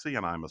Orthodoxy,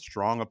 and I'm a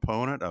strong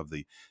opponent of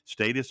the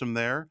statism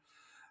there,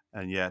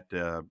 And yet,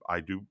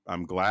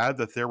 I'm glad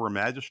that there were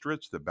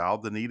magistrates that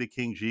bowed the knee to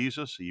King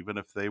Jesus, even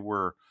if they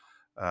were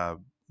uh,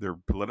 their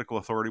political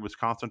authority was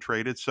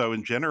concentrated. So,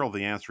 in general,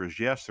 the answer is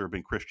yes. There have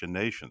been Christian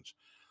nations,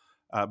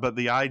 but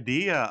the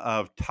idea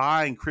of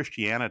tying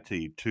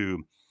Christianity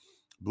to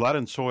blood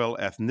and soil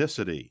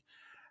ethnicity,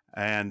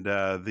 and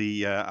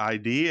the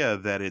idea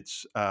that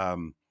it's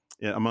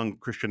among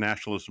Christian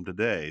nationalism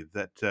today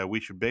that we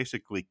should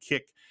basically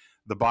kick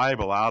the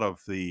Bible out of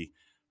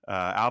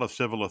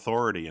civil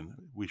authority, and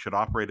we should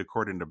operate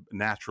according to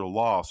natural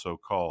law, so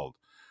called.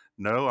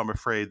 No, I'm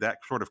afraid that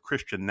sort of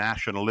Christian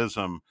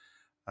nationalism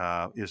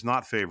is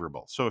not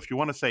favorable. So, if you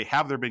want to say,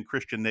 have there been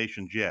Christian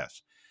nations?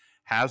 Yes.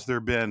 Has there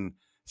been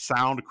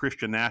sound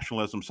Christian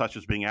nationalism such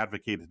as being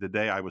advocated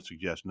today? I would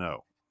suggest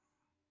no.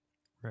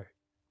 Right.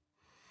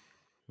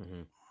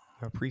 Mm-hmm.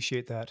 I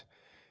appreciate that.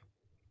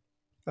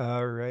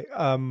 All right.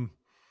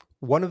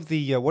 One of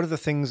the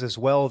things as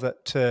well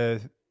that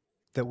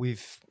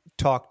we've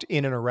talked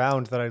in and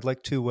around that I'd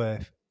like to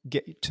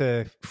get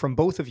to from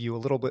both of you a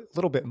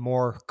little bit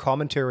more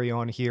commentary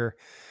on here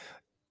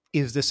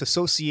is this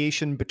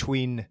association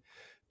between,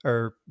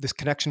 or this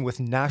connection with,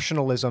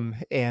 nationalism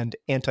and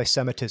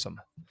anti-Semitism,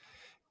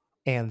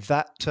 and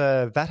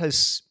that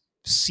has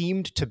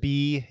seemed to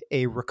be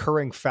a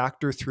recurring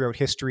factor throughout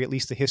history, at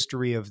least the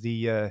history of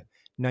the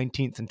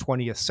 19th and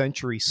 20th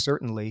century,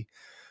 certainly.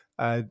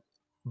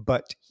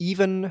 But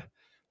even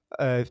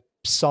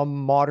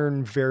some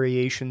modern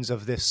variations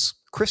of this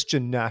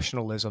Christian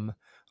nationalism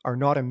are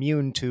not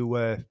immune to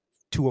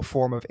a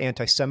form of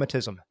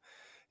anti-Semitism.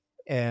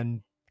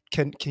 And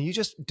can you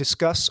just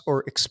discuss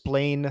or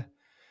explain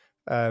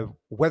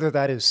whether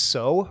that is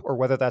so, or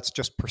whether that's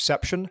just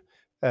perception,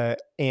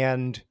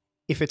 and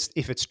if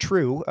it's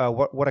true,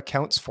 what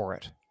accounts for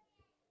it?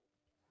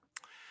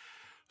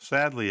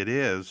 Sadly, it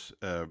is.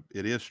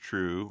 It is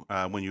true.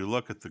 When you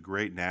look at the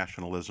great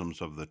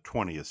nationalisms of the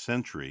 20th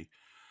century,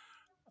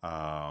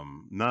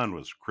 none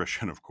was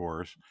Christian, of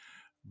course,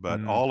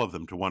 but Mm. all of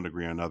them, to one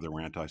degree or another,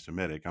 were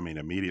anti-Semitic. I mean,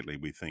 immediately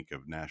we think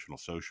of National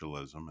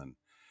Socialism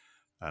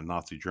and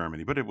Nazi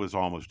Germany, but it was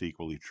almost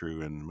equally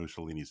true in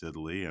Mussolini's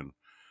Italy and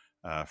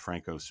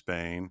Franco's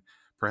Spain.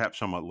 Perhaps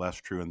somewhat less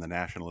true in the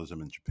nationalism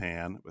in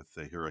Japan with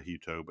the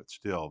Hirohito, but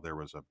still there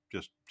was a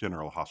just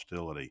general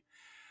hostility.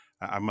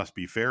 I must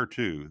be fair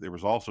too. There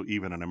was also,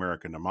 even in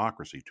American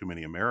democracy, too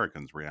many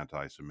Americans were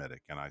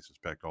anti-Semitic, and I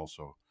suspect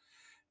also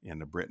in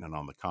Britain and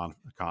on the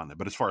continent.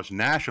 But as far as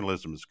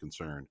nationalism is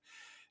concerned,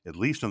 at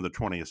least in the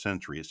 20th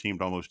century, it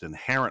seemed almost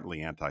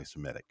inherently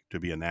anti-Semitic. To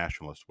be a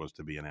nationalist was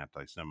to be an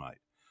anti-Semite.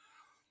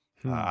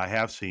 I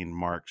have seen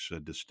marks,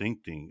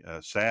 distincting,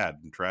 sad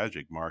and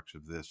tragic marks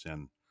of this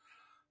in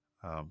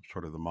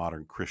sort of the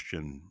modern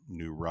Christian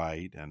New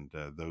Right and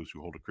those who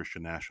hold a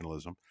Christian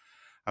nationalism.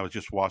 I was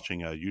just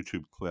watching a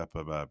YouTube clip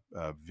of a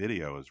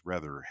video. Is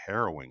rather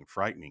harrowing,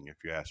 frightening,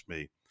 if you ask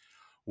me.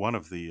 One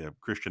of the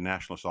Christian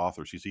nationalist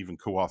authors, he's even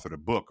co-authored a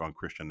book on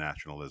Christian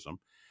nationalism.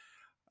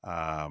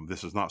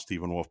 This is not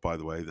Stephen Wolfe, by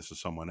the way. This is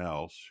someone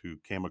else who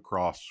came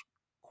across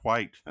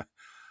quite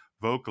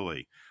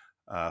vocally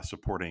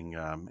supporting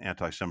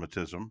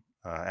anti-Semitism,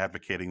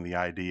 advocating the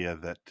idea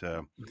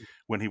that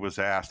when he was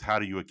asked, how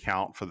do you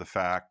account for the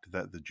fact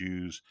that the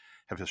Jews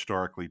have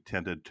historically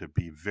tended to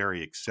be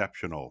very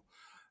exceptional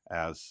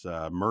as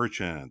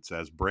merchants,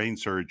 as brain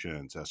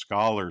surgeons, as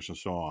scholars, and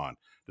so on,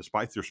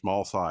 despite their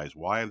small size?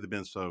 Why have they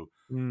been so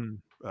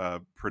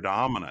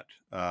predominant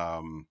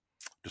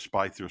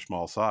despite their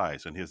small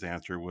size? And his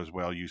answer was,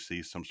 well, you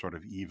see some sort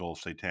of evil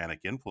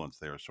satanic influence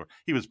there. So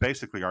he was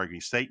basically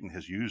arguing Satan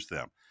has used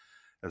them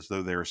as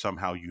though they are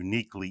somehow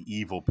uniquely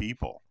evil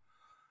people.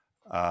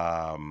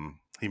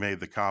 He made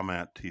the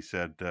comment, he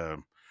said,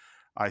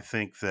 I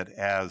think that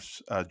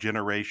as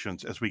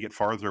generations, as we get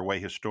farther away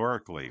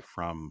historically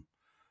from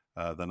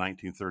the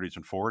 1930s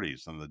and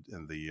 40s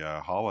and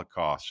the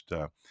Holocaust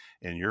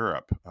in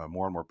Europe,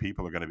 more and more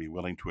people are going to be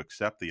willing to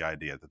accept the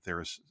idea that there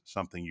is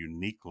something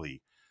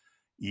uniquely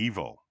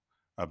evil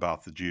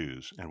about the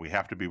Jews. And we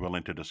have to be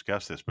willing to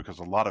discuss this because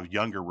a lot of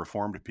younger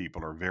Reformed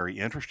people are very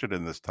interested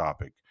in this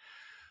topic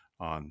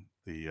on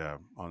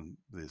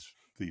these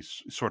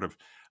sort of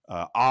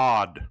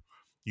odd,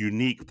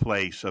 unique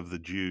place of the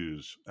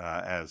Jews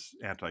as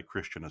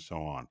anti-Christian and so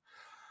on.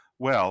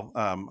 Well,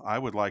 I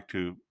would like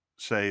to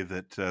say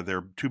that there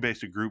are two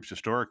basic groups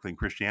historically in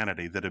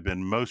Christianity that have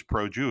been most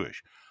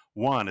pro-Jewish.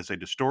 One is a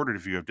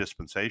distorted view of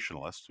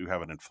dispensationalists who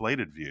have an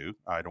inflated view.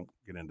 I don't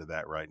get into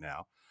that right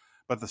now.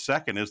 But the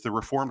second is the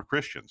Reformed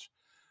Christians.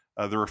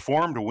 The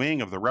Reformed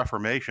wing of the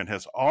Reformation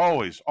has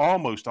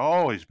almost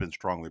always been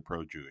strongly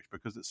pro-Jewish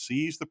because it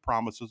sees the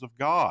promises of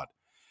God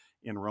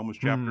in Romans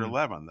chapter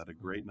 11 that a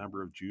great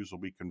number of Jews will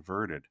be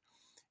converted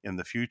in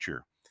the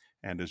future.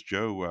 And as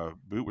Joe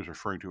Boot was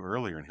referring to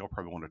earlier, and he'll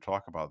probably want to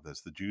talk about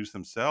this, the Jews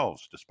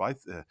themselves, despite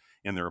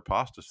in their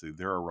apostasy,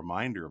 they're a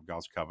reminder of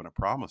God's covenant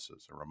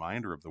promises, a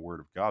reminder of the Word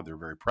of God. Their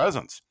very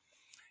presence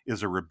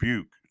is a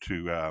rebuke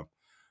to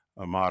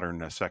a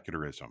modern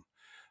secularism.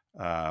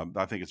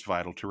 I think it's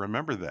vital to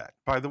remember that.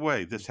 By the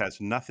way, this has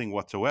nothing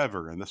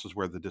whatsoever, and this is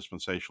where the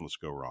dispensationalists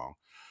go wrong,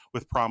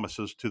 with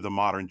promises to the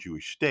modern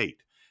Jewish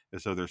state,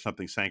 as though there's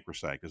something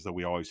sacrosanct, as though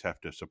we always have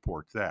to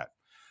support that.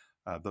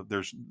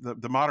 There's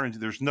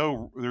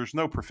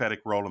no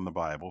prophetic role in the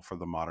Bible for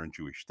the modern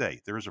Jewish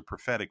state. There is a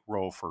prophetic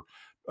role for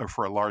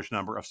a large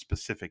number of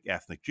specific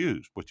ethnic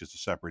Jews, which is a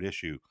separate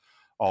issue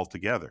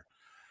altogether.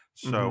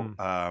 So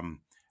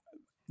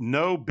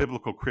no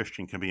biblical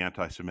Christian can be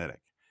anti-Semitic.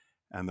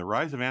 And the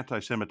rise of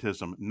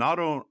anti-Semitism, not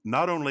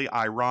only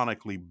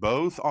ironically,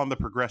 both on the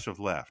progressive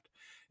left,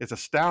 it's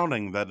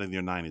astounding that in the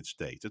United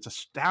States, it's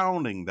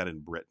astounding that in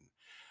Britain,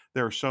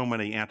 there are so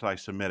many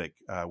anti-Semitic,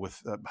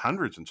 with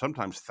hundreds and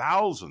sometimes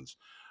thousands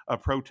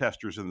of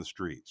protesters in the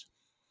streets.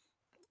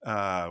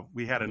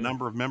 We had a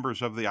number of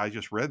members of I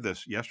just read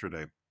this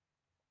yesterday,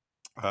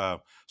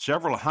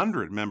 several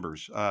hundred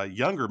members,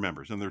 younger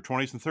members in their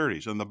 20s and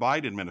 30s, in the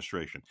Biden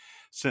administration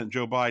sent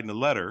Joe Biden a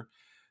letter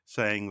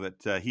saying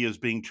that he is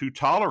being too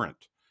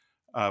tolerant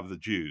of the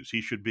Jews. He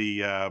should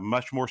be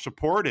much more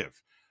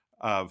supportive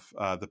of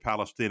the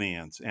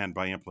Palestinians and,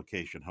 by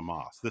implication,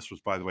 Hamas. This was,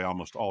 by the way,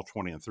 almost all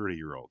 20 and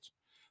 30-year-olds.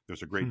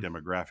 There's a great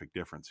demographic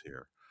difference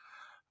here.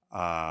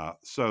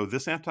 So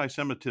this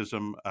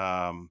anti-Semitism,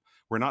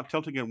 we're not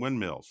tilting at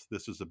windmills.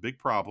 This is a big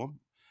problem.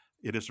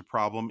 It is a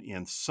problem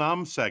in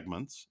some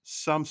segments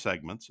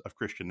of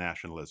Christian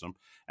nationalism,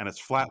 and it's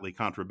flatly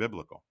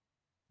contra-biblical.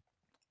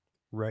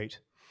 Right.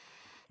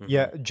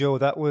 Yeah, Joe,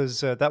 that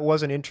was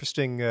an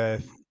interesting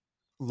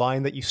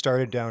line that you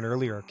started down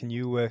earlier. Can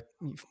you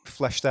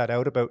flesh that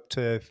out about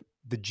the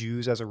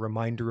Jews as a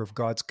reminder of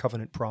God's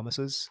covenant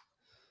promises?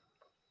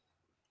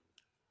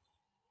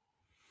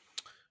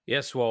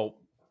 Yes, well,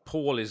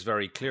 Paul is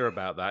very clear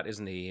about that,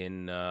 isn't he?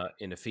 In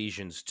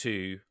Ephesians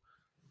 2,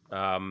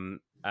 and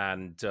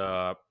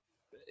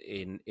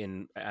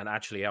in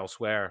actually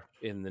elsewhere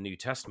in the New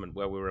Testament,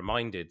 where we're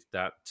reminded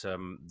that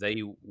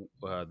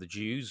the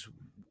Jews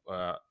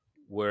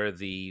were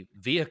the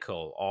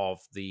vehicle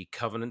of the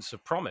covenants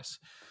of promise,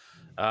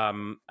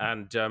 and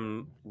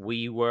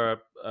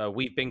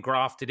we've been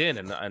grafted in,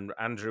 and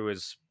Andrew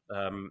has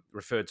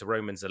referred to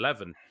Romans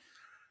 11.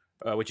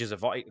 Which is a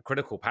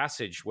critical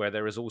passage where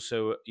there is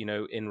also,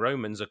 in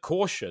Romans, a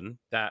caution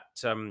that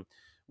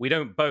we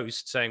don't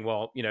boast saying,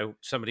 well,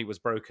 somebody was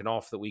broken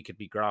off that we could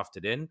be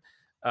grafted in,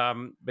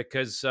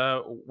 because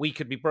we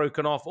could be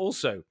broken off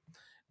also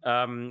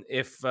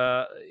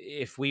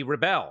if we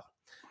rebel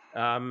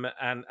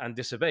and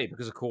disobey.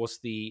 Because, of course,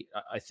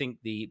 I think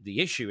the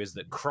issue is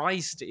that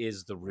Christ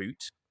is the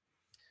root.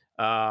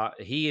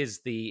 He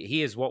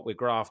is what we're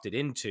grafted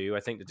into.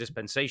 I think the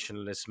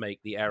dispensationalists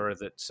make the error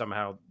that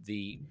somehow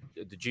the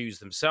Jews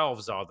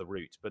themselves are the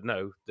root, but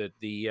no, that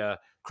the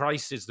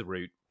Christ is the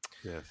root.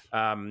 Yes.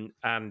 And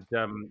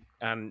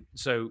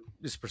so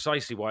this is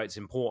precisely why it's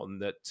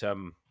important that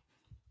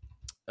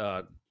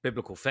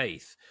biblical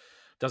faith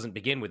doesn't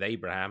begin with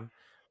Abraham.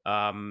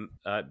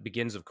 It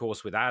begins, of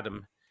course, with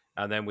Adam,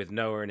 and then with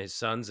Noah and his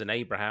sons. And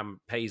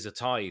Abraham pays a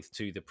tithe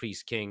to the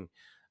priest king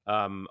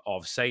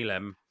of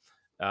Salem.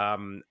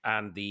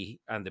 And the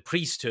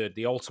priesthood,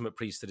 the ultimate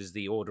priesthood, is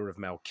the order of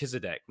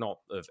Melchizedek, not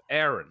of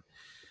Aaron.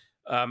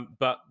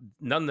 But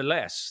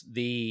nonetheless,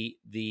 the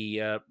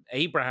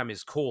Abraham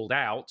is called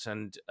out,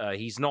 and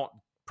he's not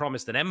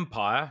promised an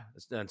empire,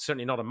 and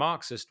certainly not a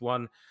Marxist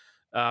one,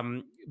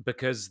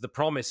 because the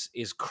promise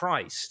is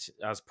Christ,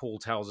 as Paul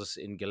tells us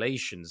in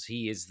Galatians.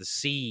 He is the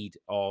seed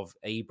of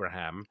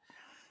Abraham,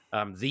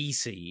 the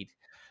seed.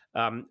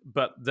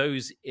 But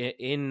those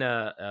in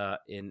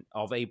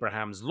of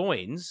Abraham's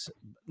loins,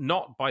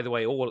 not, by the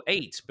way, all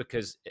 8,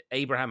 because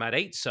Abraham had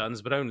 8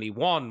 sons, but only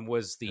one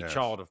was the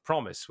child of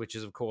promise, which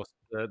is, of course,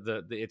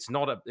 it's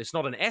not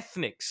an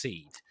ethnic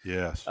seed.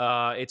 Yes,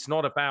 it's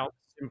not about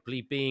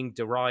simply being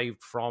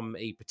derived from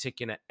a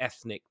particular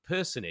ethnic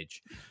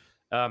personage.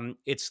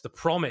 It's the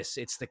promise.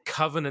 It's the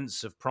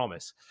covenants of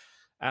promise,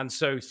 and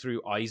so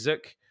through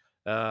Isaac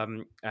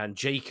and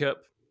Jacob,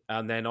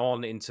 and then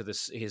on into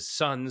his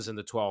sons and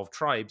the 12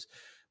 tribes,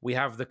 we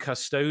have the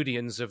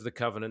custodians of the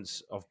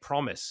covenants of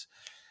promise.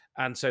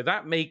 And so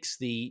that makes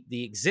the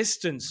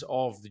existence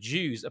of the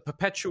Jews a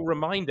perpetual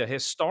reminder,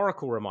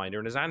 historical reminder.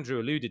 And as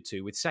Andrew alluded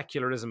to, with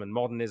secularism and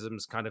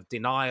modernism's kind of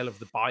denial of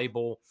the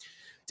Bible,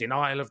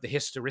 denial of the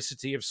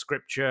historicity of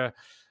Scripture,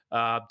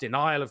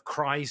 denial of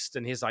Christ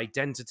and his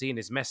identity and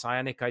his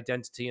messianic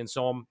identity and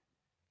so on,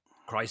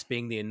 Christ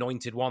being the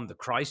anointed one, the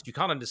Christ. You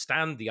can't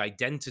understand the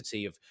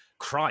identity of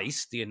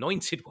Christ, the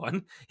anointed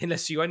one,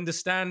 unless you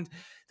understand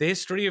the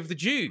history of the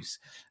Jews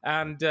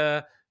and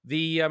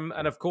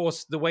and of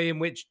course the way in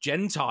which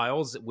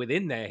Gentiles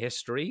within their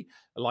history,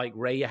 like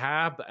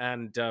Rahab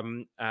and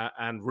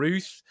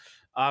Ruth,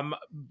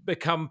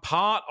 become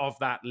part of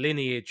that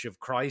lineage of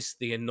Christ,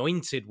 the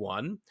anointed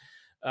one,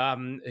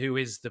 who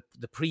is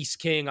the priest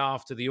king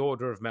after the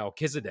order of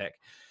Melchizedek.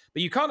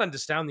 But you can't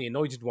understand the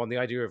anointed one, the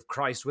idea of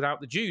Christ, without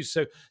the Jews.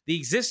 So the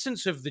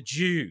existence of the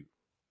Jew,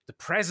 the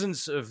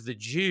presence of the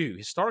Jew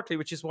historically,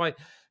 which is why,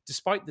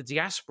 despite the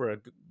diaspora,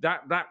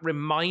 that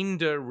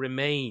reminder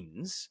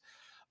remains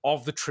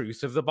of the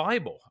truth of the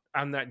Bible,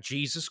 and that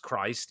Jesus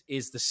Christ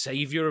is the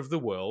Savior of the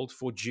world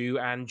for Jew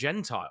and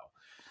Gentile.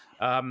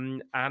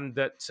 And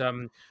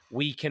that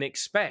we can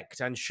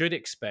expect and should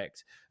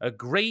expect a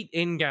great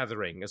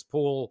ingathering, as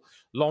Paul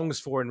longs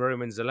for in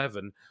Romans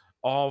 11,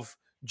 of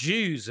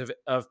Jews,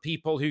 of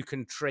people who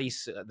can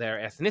trace their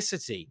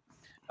ethnicity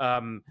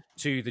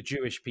to the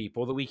Jewish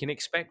people, that we can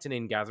expect an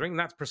ingathering.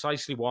 That's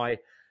precisely why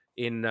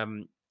in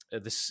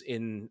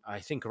I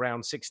think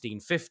around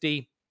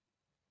 1650,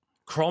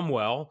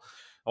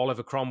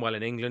 Oliver Cromwell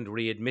in England,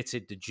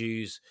 readmitted the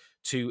Jews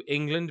to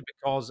England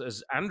because,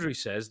 as Andrew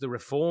says, the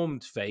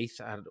Reformed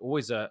faith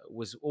was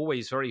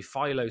always very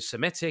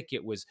philo-Semitic.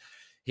 It was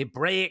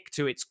Hebraic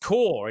to its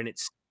core in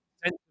its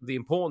sense of the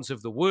importance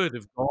of the Word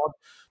of God,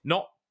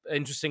 not,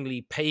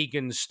 interestingly,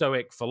 pagan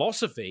Stoic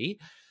philosophy,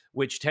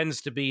 which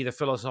tends to be the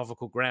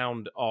philosophical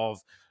ground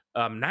of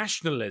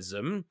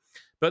nationalism,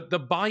 but the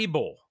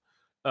Bible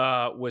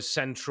was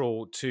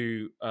central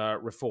to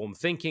Reformed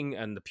thinking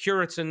and the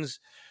Puritans.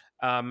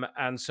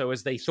 And so,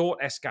 as they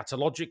thought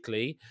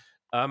eschatologically,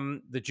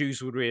 the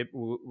Jews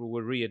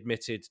were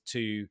readmitted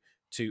to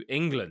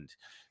England.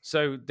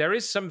 So there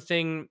is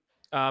something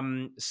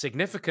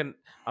significant,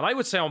 and I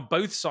would say on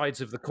both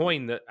sides of the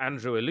coin that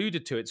Andrew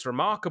alluded to. It's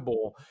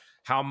remarkable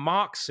how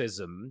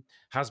Marxism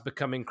has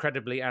become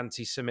incredibly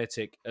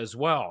anti-Semitic as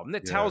well, and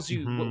it tells Yes.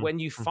 you Mhm. when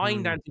you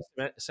find Mhm.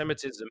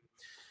 anti-Semitism,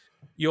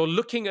 you're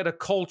looking at a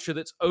culture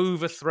that's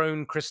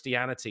overthrown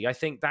Christianity. I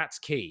think that's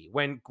key.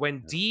 When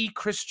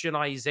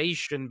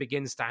de-Christianization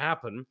begins to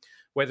happen,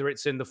 whether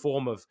it's in the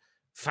form of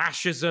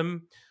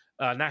fascism,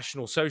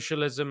 National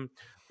Socialism,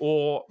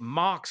 or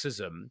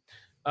Marxism,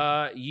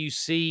 you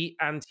see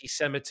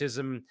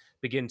anti-Semitism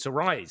begin to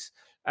rise.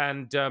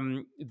 And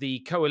the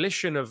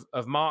coalition of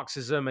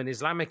Marxism and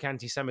Islamic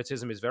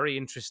anti-Semitism is very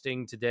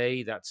interesting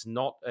today. That's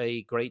not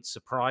a great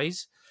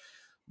surprise.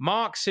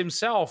 Marx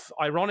himself,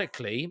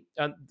 ironically,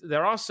 and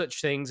there are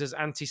such things as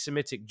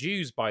anti-Semitic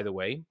Jews, by the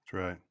way,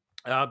 That's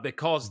right.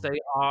 because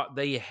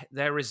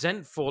they're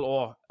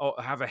resentful or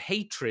have a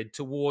hatred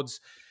towards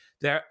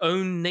their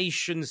own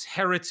nation's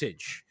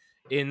heritage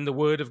in the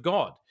Word of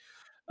God.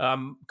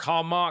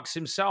 Karl Marx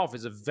himself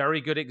is a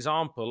very good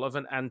example of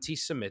an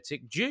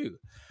anti-Semitic Jew.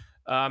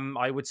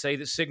 I would say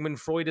that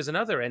Sigmund Freud is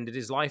another. Ended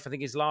his life, I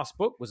think his last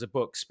book was a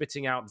book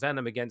spitting out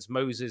venom against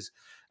Moses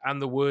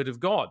and the Word of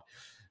God.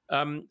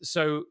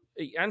 So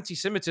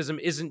anti-Semitism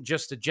isn't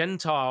just a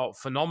Gentile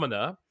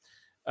phenomena.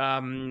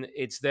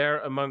 It's there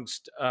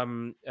amongst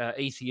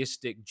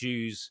atheistic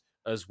Jews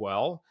as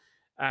well.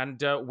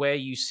 And where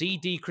you see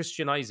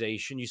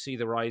de-Christianization, you see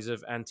the rise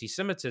of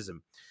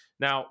anti-Semitism.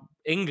 Now,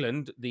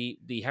 England,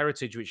 the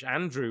heritage which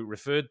Andrew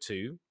referred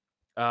to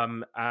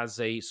as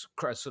a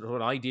sort of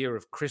an idea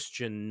of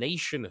Christian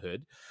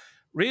nationhood,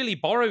 really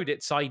borrowed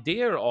its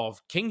idea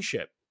of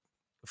kingship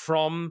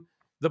from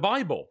the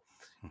Bible.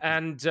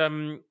 And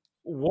the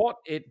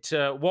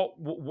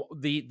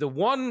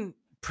one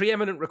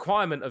preeminent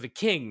requirement of a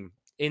king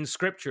in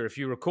Scripture, if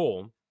you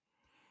recall,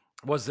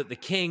 was that the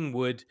king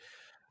would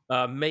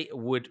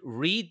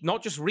read,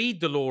 not just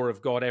read the law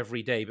of God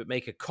every day, but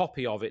make a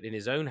copy of it in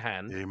his own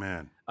hand,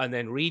 Amen. and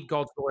then read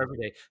God's law every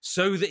day,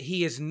 so that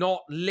he is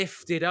not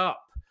lifted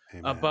up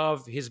Amen.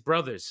 above his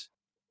brothers.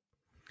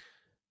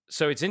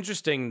 So it's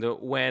interesting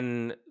that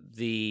when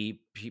the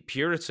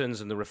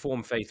Puritans and the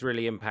Reformed faith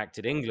really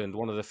impacted England,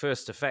 one of the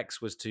first effects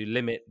was to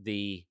limit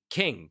the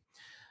king.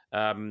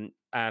 And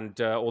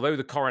although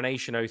the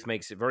coronation oath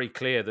makes it very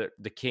clear that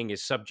the king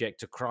is subject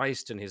to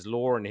Christ and his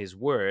law and his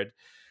word,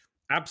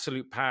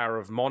 absolute power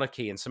of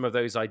monarchy and some of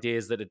those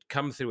ideas that had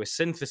come through a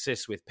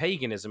synthesis with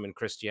paganism and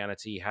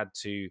Christianity had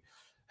to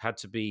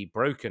be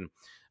broken.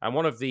 And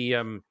one of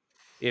the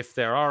if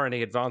there are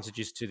any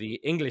advantages to the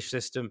English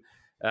system,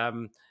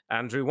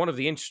 Andrew, one of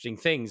the interesting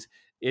things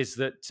is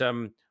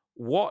that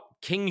what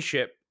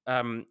kingship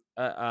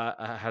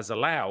has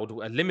allowed,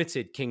 a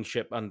limited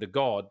kingship under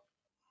God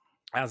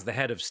as the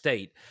head of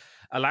state,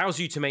 allows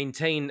you to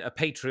maintain a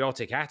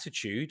patriotic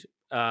attitude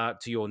to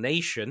your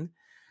nation,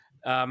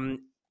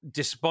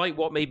 despite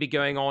what may be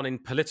going on in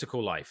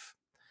political life.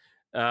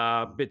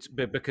 But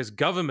because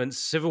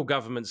civil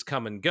governments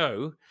come and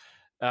go.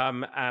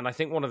 And I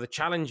think one of the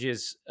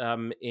challenges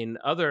in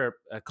other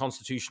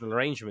constitutional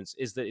arrangements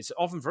is that it's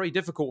often very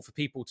difficult for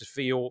people to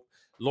feel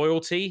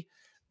loyalty,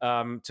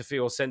 to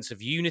feel a sense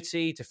of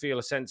unity, to feel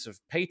a sense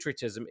of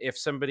patriotism if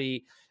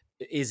somebody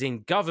is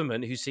in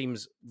government who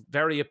seems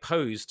very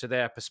opposed to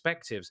their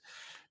perspectives.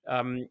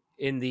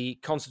 In the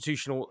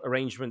constitutional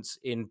arrangements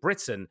in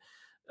Britain,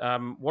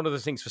 one of the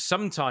things for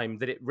some time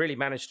that it really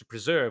managed to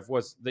preserve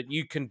was that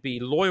you can be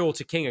loyal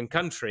to king and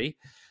country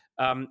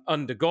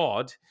under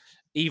God,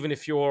 even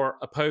if you're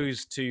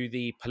opposed to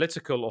the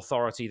political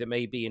authority that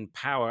may be in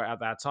power at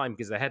that time,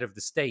 because the head of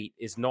the state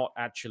is not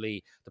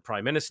actually the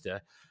prime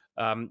minister,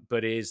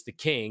 but is the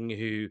king,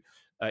 who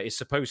is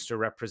supposed to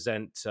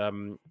represent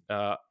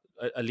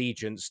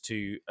allegiance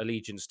to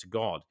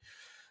God.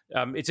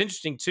 It's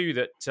interesting too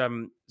that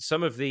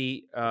some of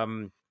the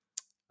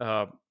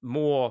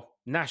more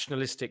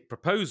nationalistic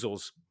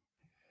proposals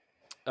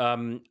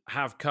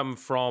have come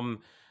from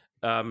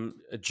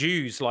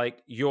Jews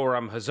like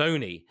Yoram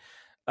Hazony.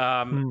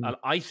 Hmm. And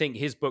I think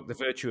his book, The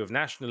Virtue of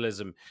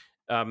Nationalism,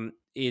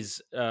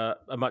 is a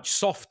much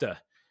softer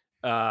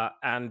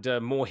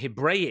and more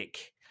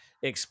Hebraic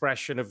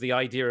expression of the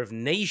idea of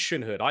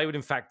nationhood. I would,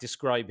 in fact,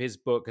 describe his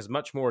book as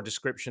much more a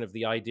description of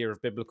the idea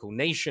of biblical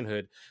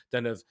nationhood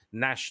than of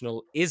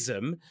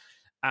nationalism.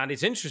 And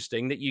it's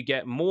interesting that you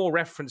get more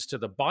reference to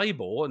the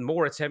Bible and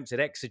more attempted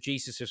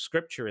exegesis of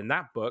Scripture in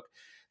that book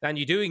than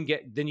you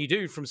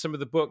do from some of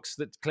the books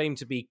that claim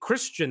to be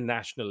Christian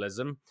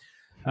nationalism,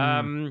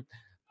 Hmm.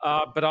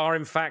 but are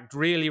in fact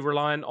really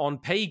reliant on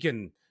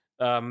pagan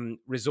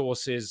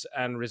resources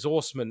and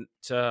resourcement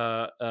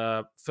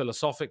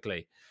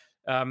philosophically.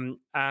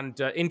 And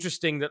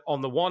interesting that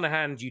on the one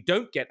hand, you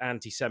don't get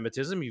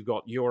anti-Semitism. You've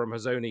got Yoram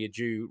Hazony, a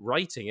Jew,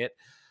 writing it.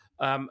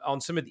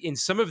 In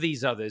some of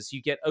these others,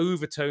 you get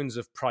overtones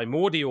of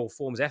primordial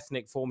forms,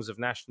 ethnic forms of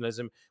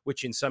nationalism,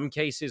 which in some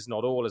cases,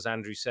 not all, as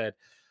Andrew said,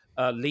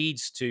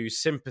 leads to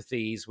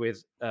sympathies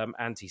with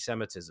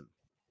anti-Semitism.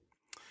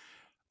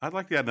 I'd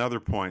like to add another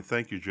point.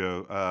 Thank you,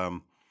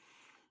 Joe.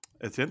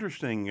 It's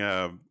interesting.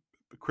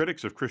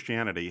 Critics of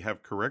Christianity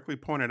have correctly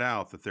pointed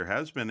out that there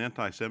has been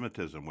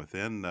anti-Semitism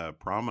within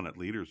prominent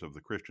leaders of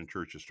the Christian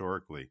church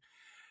historically.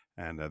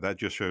 And that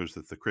just shows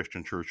that the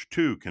Christian church,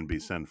 too, can be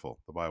sinful.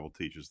 The Bible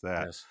teaches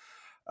that.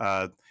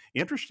 Yes.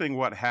 Interesting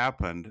what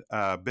happened.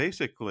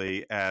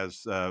 Basically,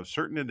 as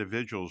certain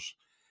individuals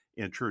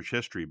in church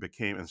history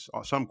became, and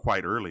some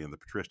quite early in the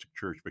patristic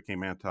church,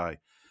 became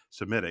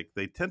anti-Semitic,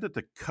 they tended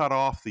to cut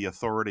off the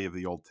authority of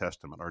the Old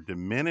Testament or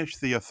diminish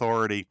the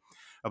authority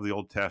of the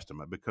Old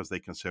Testament because they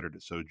considered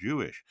it so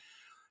Jewish.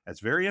 It's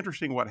very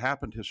interesting what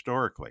happened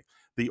historically.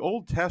 The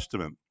Old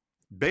Testament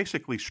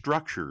basically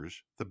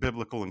structures the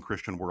biblical and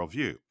Christian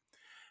worldview,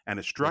 and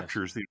it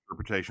structures the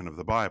interpretation of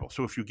the Bible.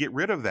 So if you get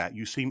rid of that,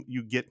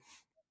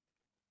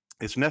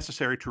 it's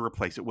necessary to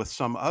replace it with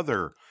some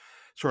other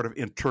sort of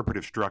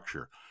interpretive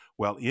structure.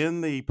 Well,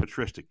 in the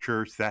patristic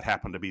church, that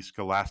happened to be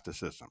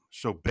scholasticism.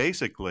 So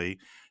basically,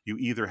 you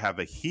either have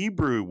a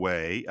Hebrew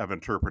way of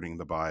interpreting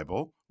the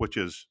Bible, which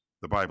is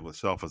the Bible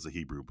itself as a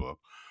Hebrew book,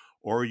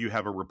 or you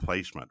have a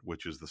replacement,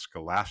 which is the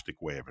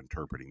scholastic way of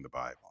interpreting the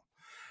Bible.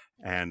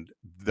 And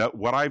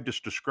what I've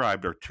just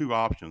described are two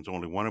options,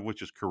 only one of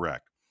which is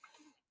correct,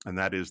 and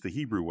that is the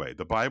Hebrew way.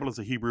 The Bible is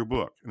a Hebrew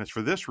book, and it's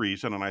for this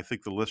reason, and I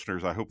think the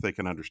listeners, I hope they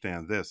can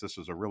understand this. This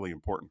is a really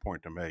important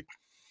point to make.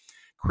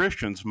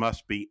 Christians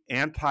must be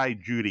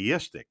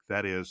anti-Judaistic,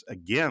 that is,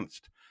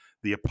 against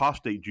the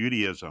apostate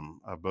Judaism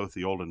of both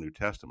the Old and New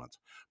Testaments,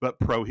 but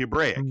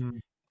pro-Hebraic. Hmm.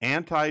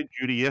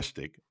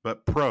 Anti-Judaistic,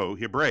 but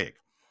pro-Hebraic.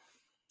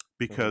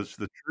 Because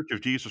the Church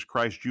of Jesus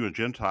Christ, Jew and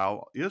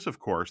Gentile, is, of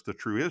course, the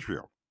true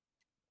Israel.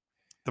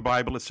 The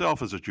Bible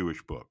itself is a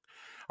Jewish book.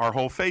 Our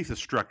whole faith is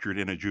structured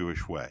in a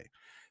Jewish way.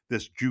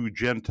 This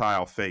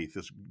Jew-Gentile faith,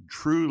 this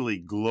truly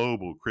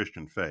global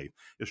Christian faith,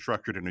 is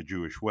structured in a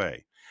Jewish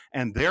way.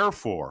 And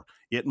therefore,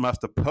 it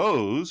must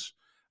oppose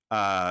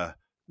the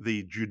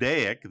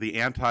Judaic, the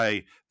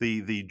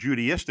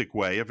Judaistic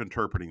way of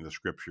interpreting the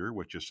Scripture,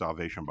 which is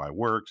salvation by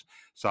works,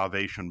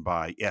 salvation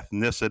by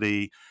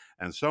ethnicity,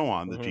 and so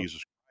on, that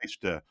Jesus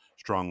Christ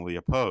strongly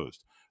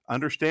opposed.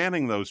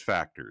 Understanding those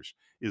factors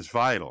is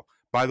vital.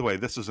 By the way,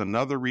 this is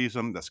another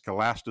reason that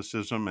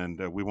scholasticism, and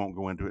we won't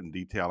go into it in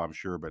detail, I'm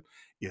sure, but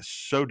is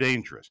so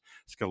dangerous.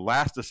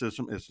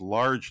 Scholasticism is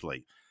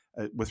largely,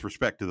 with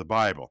respect to the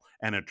Bible,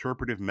 an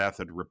interpretive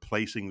method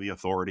replacing the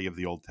authority of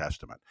the Old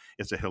Testament.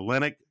 It's a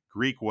Hellenic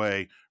Greek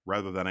way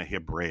rather than a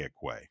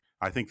Hebraic way.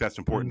 I think that's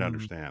important to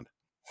understand.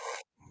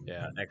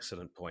 Yeah,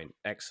 excellent point.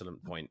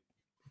 Excellent point.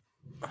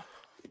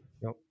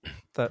 Yep.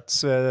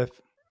 That's a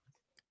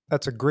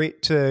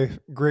great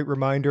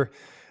reminder.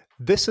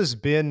 This has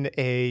been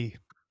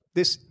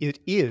it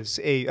is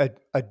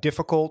a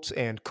difficult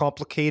and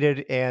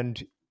complicated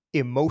and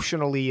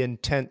emotionally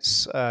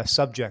intense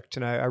subject,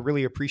 and I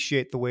really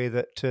appreciate the way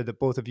that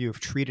both of you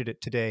have treated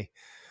it today.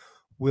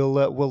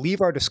 We'll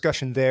leave our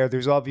discussion there.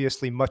 There's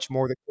obviously much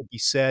more that could be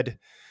said,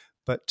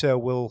 but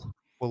we'll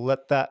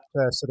let that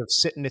sort of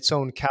sit in its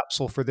own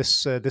capsule for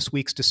this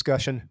week's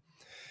discussion.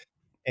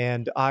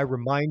 And I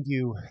remind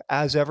you,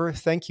 as ever,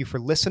 thank you for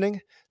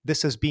listening.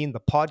 This has been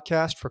the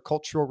podcast for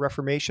Cultural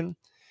Reformation.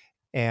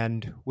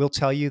 And we'll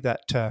tell you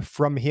that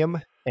from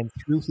him and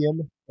through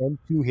him and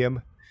to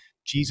him,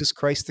 Jesus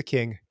Christ the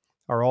King,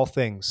 are all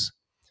things.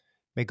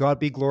 May God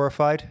be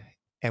glorified,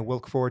 and we'll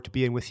look forward to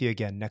being with you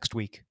again next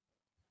week.